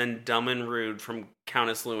less than dumb and rude from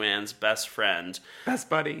Countess Luann's best friend. Best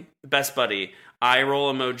buddy. Eye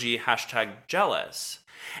roll emoji, #jealous.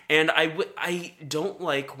 And I don't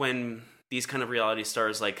like when these kind of reality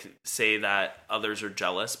stars like say that others are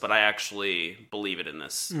jealous, but I actually believe it in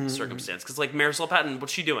this circumstance. Because like Marisol Patton,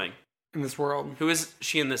 what's she doing? In this world. Who is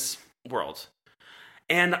she in this world?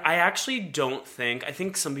 And I actually don't think... I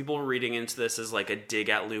think some people were reading into this as like a dig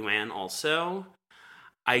at Luann also.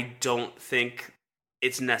 I don't think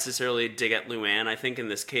it's necessarily a dig at Luann. I think in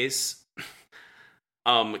this case,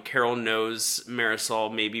 Carol knows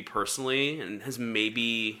Marisol maybe personally and has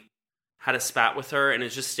maybe had a spat with her and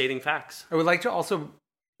is just stating facts. I would like to also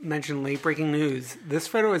mention late breaking news. This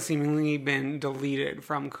photo has seemingly been deleted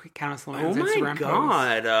from Countess Luann's Instagram post. Oh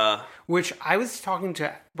my God. Which I was talking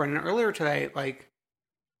to Brendan earlier today, like,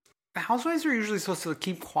 the housewives are usually supposed to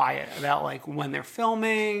keep quiet about, like, when they're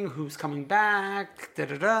filming, who's coming back,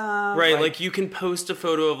 da-da-da. Right, like, you can post a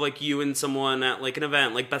photo of, like, you and someone at, like, an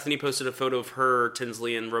event. Like, Bethany posted a photo of her,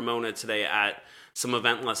 Tinsley, and Ramona today at some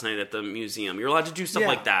event last night at the museum. You're allowed to do stuff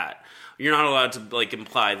like that. You're not allowed to, like,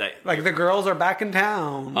 imply that... Like, the girls are back in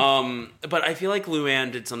town. But I feel like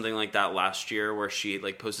Luann did something like that last year where she,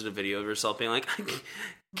 like, posted a video of herself being like...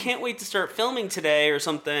 Can't wait to start filming today or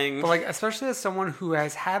something. But like, especially as someone who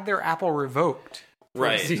has had their Apple revoked for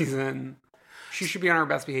the season, she should be on her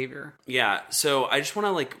best behavior. Yeah. So I just want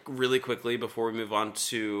to like really quickly before we move on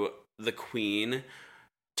to the Queen,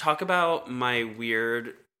 talk about my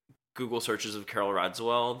weird Google searches of Carol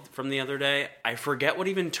Radziwill from the other day. I forget what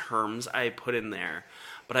even terms I put in there,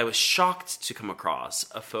 but I was shocked to come across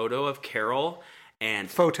a photo of Carol and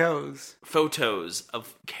photos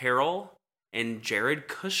of Carol and Jared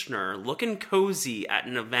Kushner looking cozy at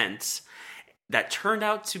an event that turned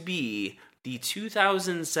out to be the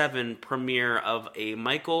 2007 premiere of a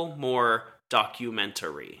Michael Moore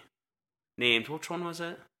documentary named, which one was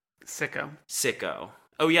it? Sicko.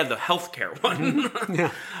 Oh yeah, the healthcare one.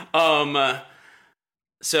 Yeah.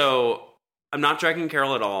 So I'm not dragging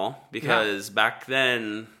Carol at all because back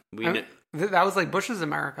then that was like Bush's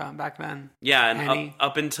America back then. Yeah, and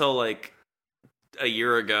up until like a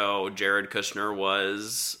year ago, Jared Kushner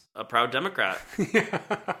was a proud Democrat. Yeah,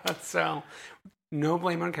 so no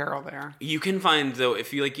blame on Carol there. You can find though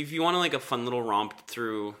if you want to like a fun little romp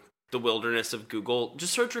through the wilderness of Google,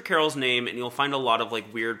 just search for Carol's name and you'll find a lot of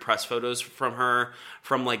like weird press photos from her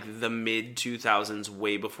from like the mid 2000s,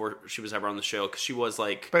 way before she was ever on the show, because she was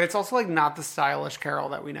like, But it's also like not the stylish Carol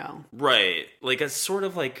that we know. right, like a sort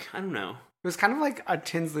of like, I don't know. It was kind of like a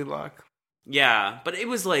Tinsley look. Yeah, but it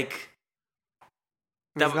was like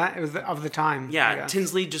It was of the time. I yeah, guess.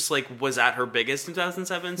 Tinsley just like was at her biggest in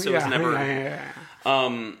 2007, so it was Yeah, never yeah.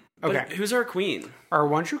 But Okay. who's our queen? Our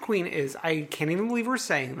one true queen is, I can't even believe we're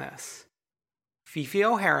saying this, Fifi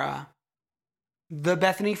O'Hara, the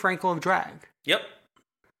Bethany Frankel of drag. Yep.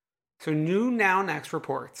 So New Now Next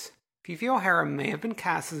reports, Fifi O'Hara may have been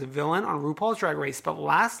cast as a villain on RuPaul's Drag Race, but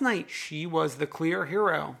last night she was the clear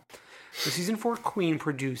hero. The season 4 queen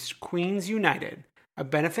produced Queens United, a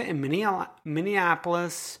benefit in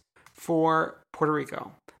Minneapolis for Puerto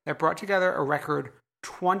Rico that brought together a record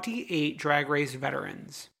 28 Drag Race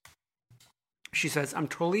veterans. She says, I'm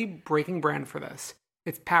totally breaking brand for this.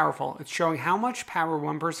 It's powerful. It's showing how much power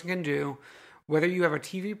one person can do, whether you have a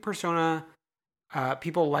TV persona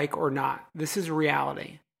people like or not. This is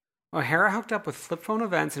reality. O'Hara hooked up with Flip Phone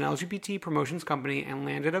Events, an LGBT promotions company, and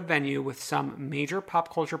landed a venue with some major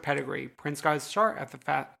pop culture pedigree. Prince got his start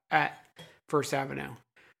at First Avenue.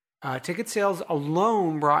 Ticket sales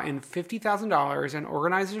alone brought in $50,000, and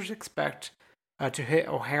organizers expect to hit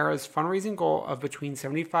O'Hara's fundraising goal of between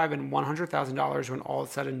 $75,000 and $100,000 when all is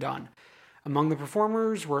said and done. Among the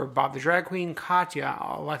performers were Bob the Drag Queen, Katya,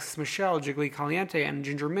 Alexis Michelle, Jiggly Caliente, and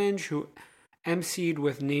Ginger Minj, who emceed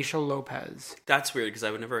with Naysha Lopez. That's weird because I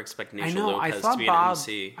would never expect Naysha I Lopez thought to be Bob, an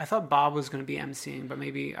MC. I thought Bob was going to be emceeing, but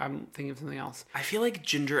maybe I'm thinking of something else. I feel like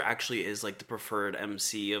Ginger actually is like the preferred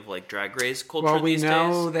MC of like Drag Race culture Well, we these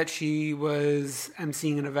know days. that she was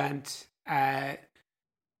emceeing an event at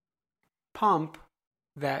Pump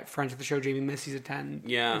that friends of the show Jamie Missy's attended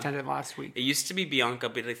last week. It used to be Bianca,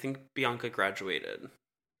 but I think Bianca graduated.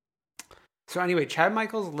 So anyway, Chad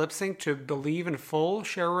Michaels lip synced to Believe in full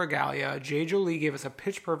Cher regalia. Jay Jolie gave us a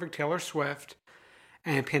pitch perfect Taylor Swift.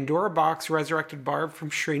 And Pandora Box resurrected Barb from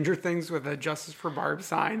Stranger Things with a Justice for Barb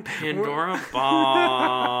sign. Pandora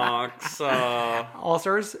Box. All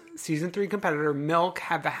Stars Season 3 competitor Milk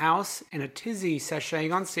had the house in a tizzy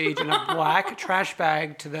sashaying on stage in a black trash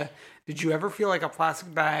bag to the Did You Ever Feel Like a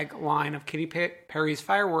Plastic Bag line of Katy Perry's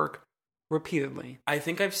Firework repeatedly. I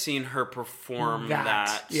think I've seen her perform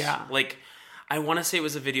that. Yeah. Like, I want to say it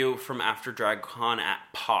was a video from after DragCon at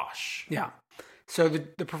Posh. Yeah. So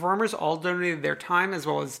the performers all donated their time as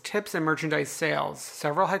well as tips and merchandise sales.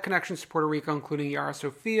 Several had connections to Puerto Rico, including Yara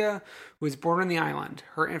Sofia, who was born on the island.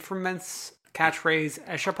 Her infamous catchphrase,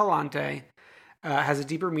 Esha Palante, has a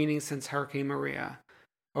deeper meaning since Hurricane Maria.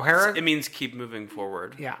 O'Hara... It means keep moving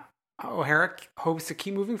forward. Yeah. O'Hara hopes to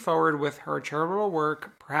keep moving forward with her charitable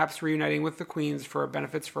work, perhaps reuniting with the Queens for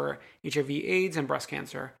benefits for HIV/AIDS and breast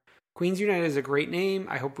cancer. Queens United is a great name.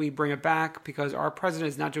 I hope we bring it back because our president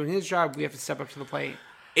is not doing his job. We have to step up to the plate.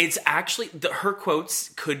 It's actually, her quotes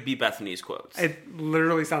could be Bethany's quotes. It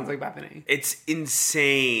literally sounds like Bethany. It's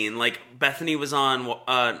insane. Like, Bethany was on,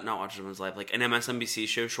 not Watch Women's Live, like an MSNBC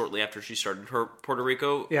show shortly after she started her Puerto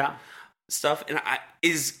Rico stuff. And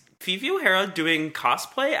is Fifi O'Hara doing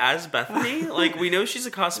cosplay as Bethany? Like, we know she's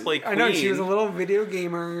a cosplay queen. I know, she was a little video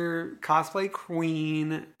gamer, cosplay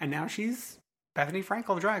queen, and now she's Bethany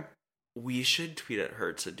Frankel of drag. We should tweet at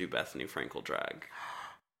her to do Bethany Frankel drag.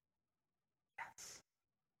 Yes.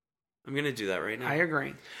 I'm going to do that right now. I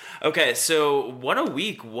agree. Okay, so what a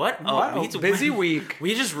week. What a busy week.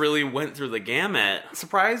 We just really went through the gamut.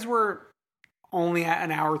 Surprised we're only at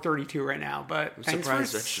an hour 32 right now, but thanks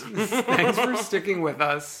for sticking with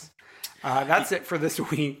us. That's it for this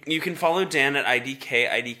week. You can follow Dan at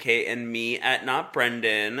IDK, and me at Not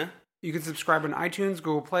Brendan. You can subscribe on iTunes,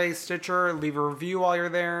 Google Play, Stitcher, leave a review while you're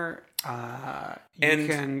there. You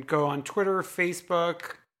can go on Twitter,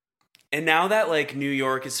 Facebook. And now that like New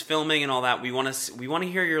York is filming and all that, we want to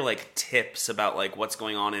hear your like tips about like what's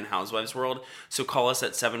going on in Housewives world. So call us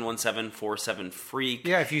at 717-47-FREAK.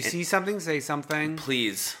 Yeah, if you see something, say something.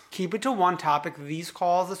 Please. Keep it to one topic. These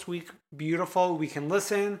calls this week, beautiful. We can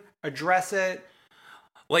listen, address it,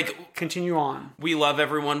 like continue on. We love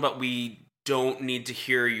everyone, but we don't need to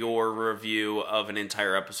hear your review of an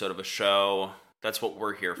entire episode of a show. That's what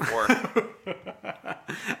we're here for.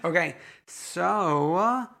 Okay,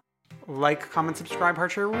 so like, comment, subscribe,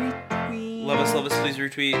 heart, share, retweet. Love us, please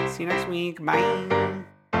retweet. See you next week. Bye.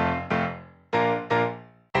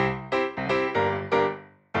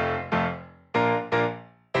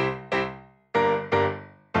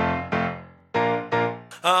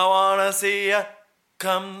 I wanna see ya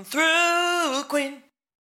come through, Queen.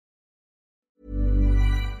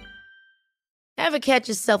 Ever catch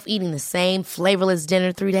yourself eating the same flavorless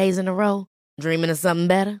dinner 3 days in a row? Dreaming of something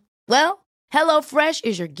better? Well, HelloFresh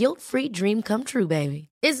is your guilt-free dream come true, baby.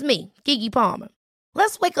 It's me, Keke Palmer.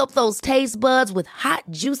 Let's wake up those taste buds with hot,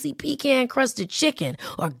 juicy pecan-crusted chicken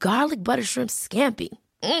or garlic butter shrimp scampi.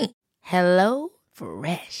 Hello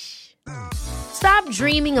Fresh. Stop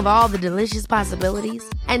dreaming of all the delicious possibilities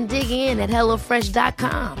and dig in at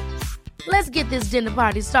HelloFresh.com. Let's get this dinner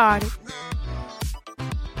party started.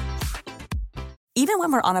 Even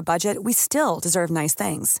when we're on a budget, we still deserve nice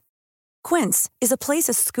things. Quince is a place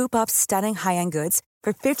to scoop up stunning high-end goods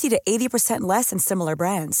for 50 to 80% less than similar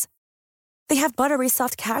brands. They have buttery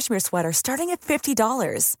soft cashmere sweaters starting at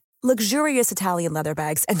 $50, luxurious Italian leather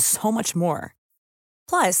bags, and so much more.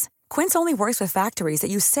 Plus, Quince only works with factories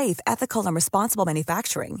that use safe, ethical, and responsible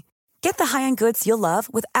manufacturing. Get the high-end goods you'll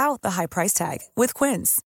love without the high price tag with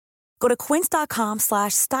Quince. Go to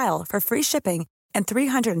quince.com/style for free shipping and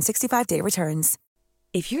 365-day returns.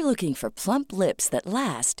 If you're looking for plump lips that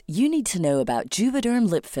last, you need to know about Juvederm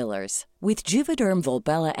lip fillers. With Juvederm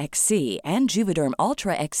Volbella XC and Juvederm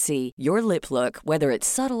Ultra XC, your lip look, whether it's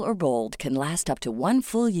subtle or bold, can last up to 1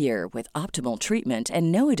 full year with optimal treatment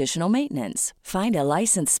and no additional maintenance. Find a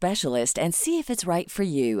licensed specialist and see if it's right for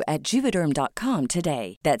you at Juvederm.com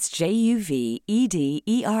today. That's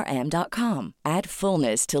JUVEDERM.com. Add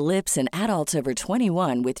fullness to lips in adults over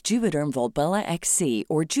 21 with Juvederm Volbella XC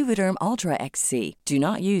or Juvederm Ultra XC. Do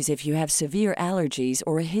not use if you have severe allergies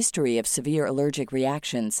or a history of severe allergic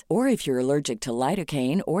reactions, or if you're allergic to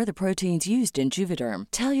lidocaine or the proteins used in Juvederm.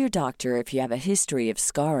 Tell your doctor if you have a history of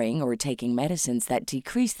scarring or taking medicines that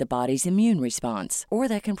decrease the body's immune response or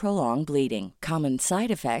that can prolong bleeding. Common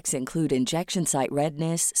side effects include injection site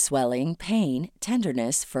redness, swelling, pain,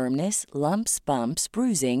 tenderness, firmness, lumps, bumps,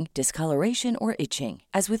 bruising, discoloration, or itching.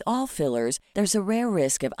 As with all fillers, there's a rare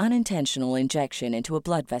risk of unintentional injection into a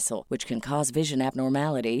blood vessel, which can cause vision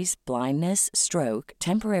abnormalities, blindness, stroke,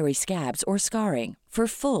 temporary scabs, or scarring. For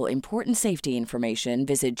full, important safety information,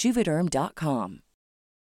 visit Juvederm.com.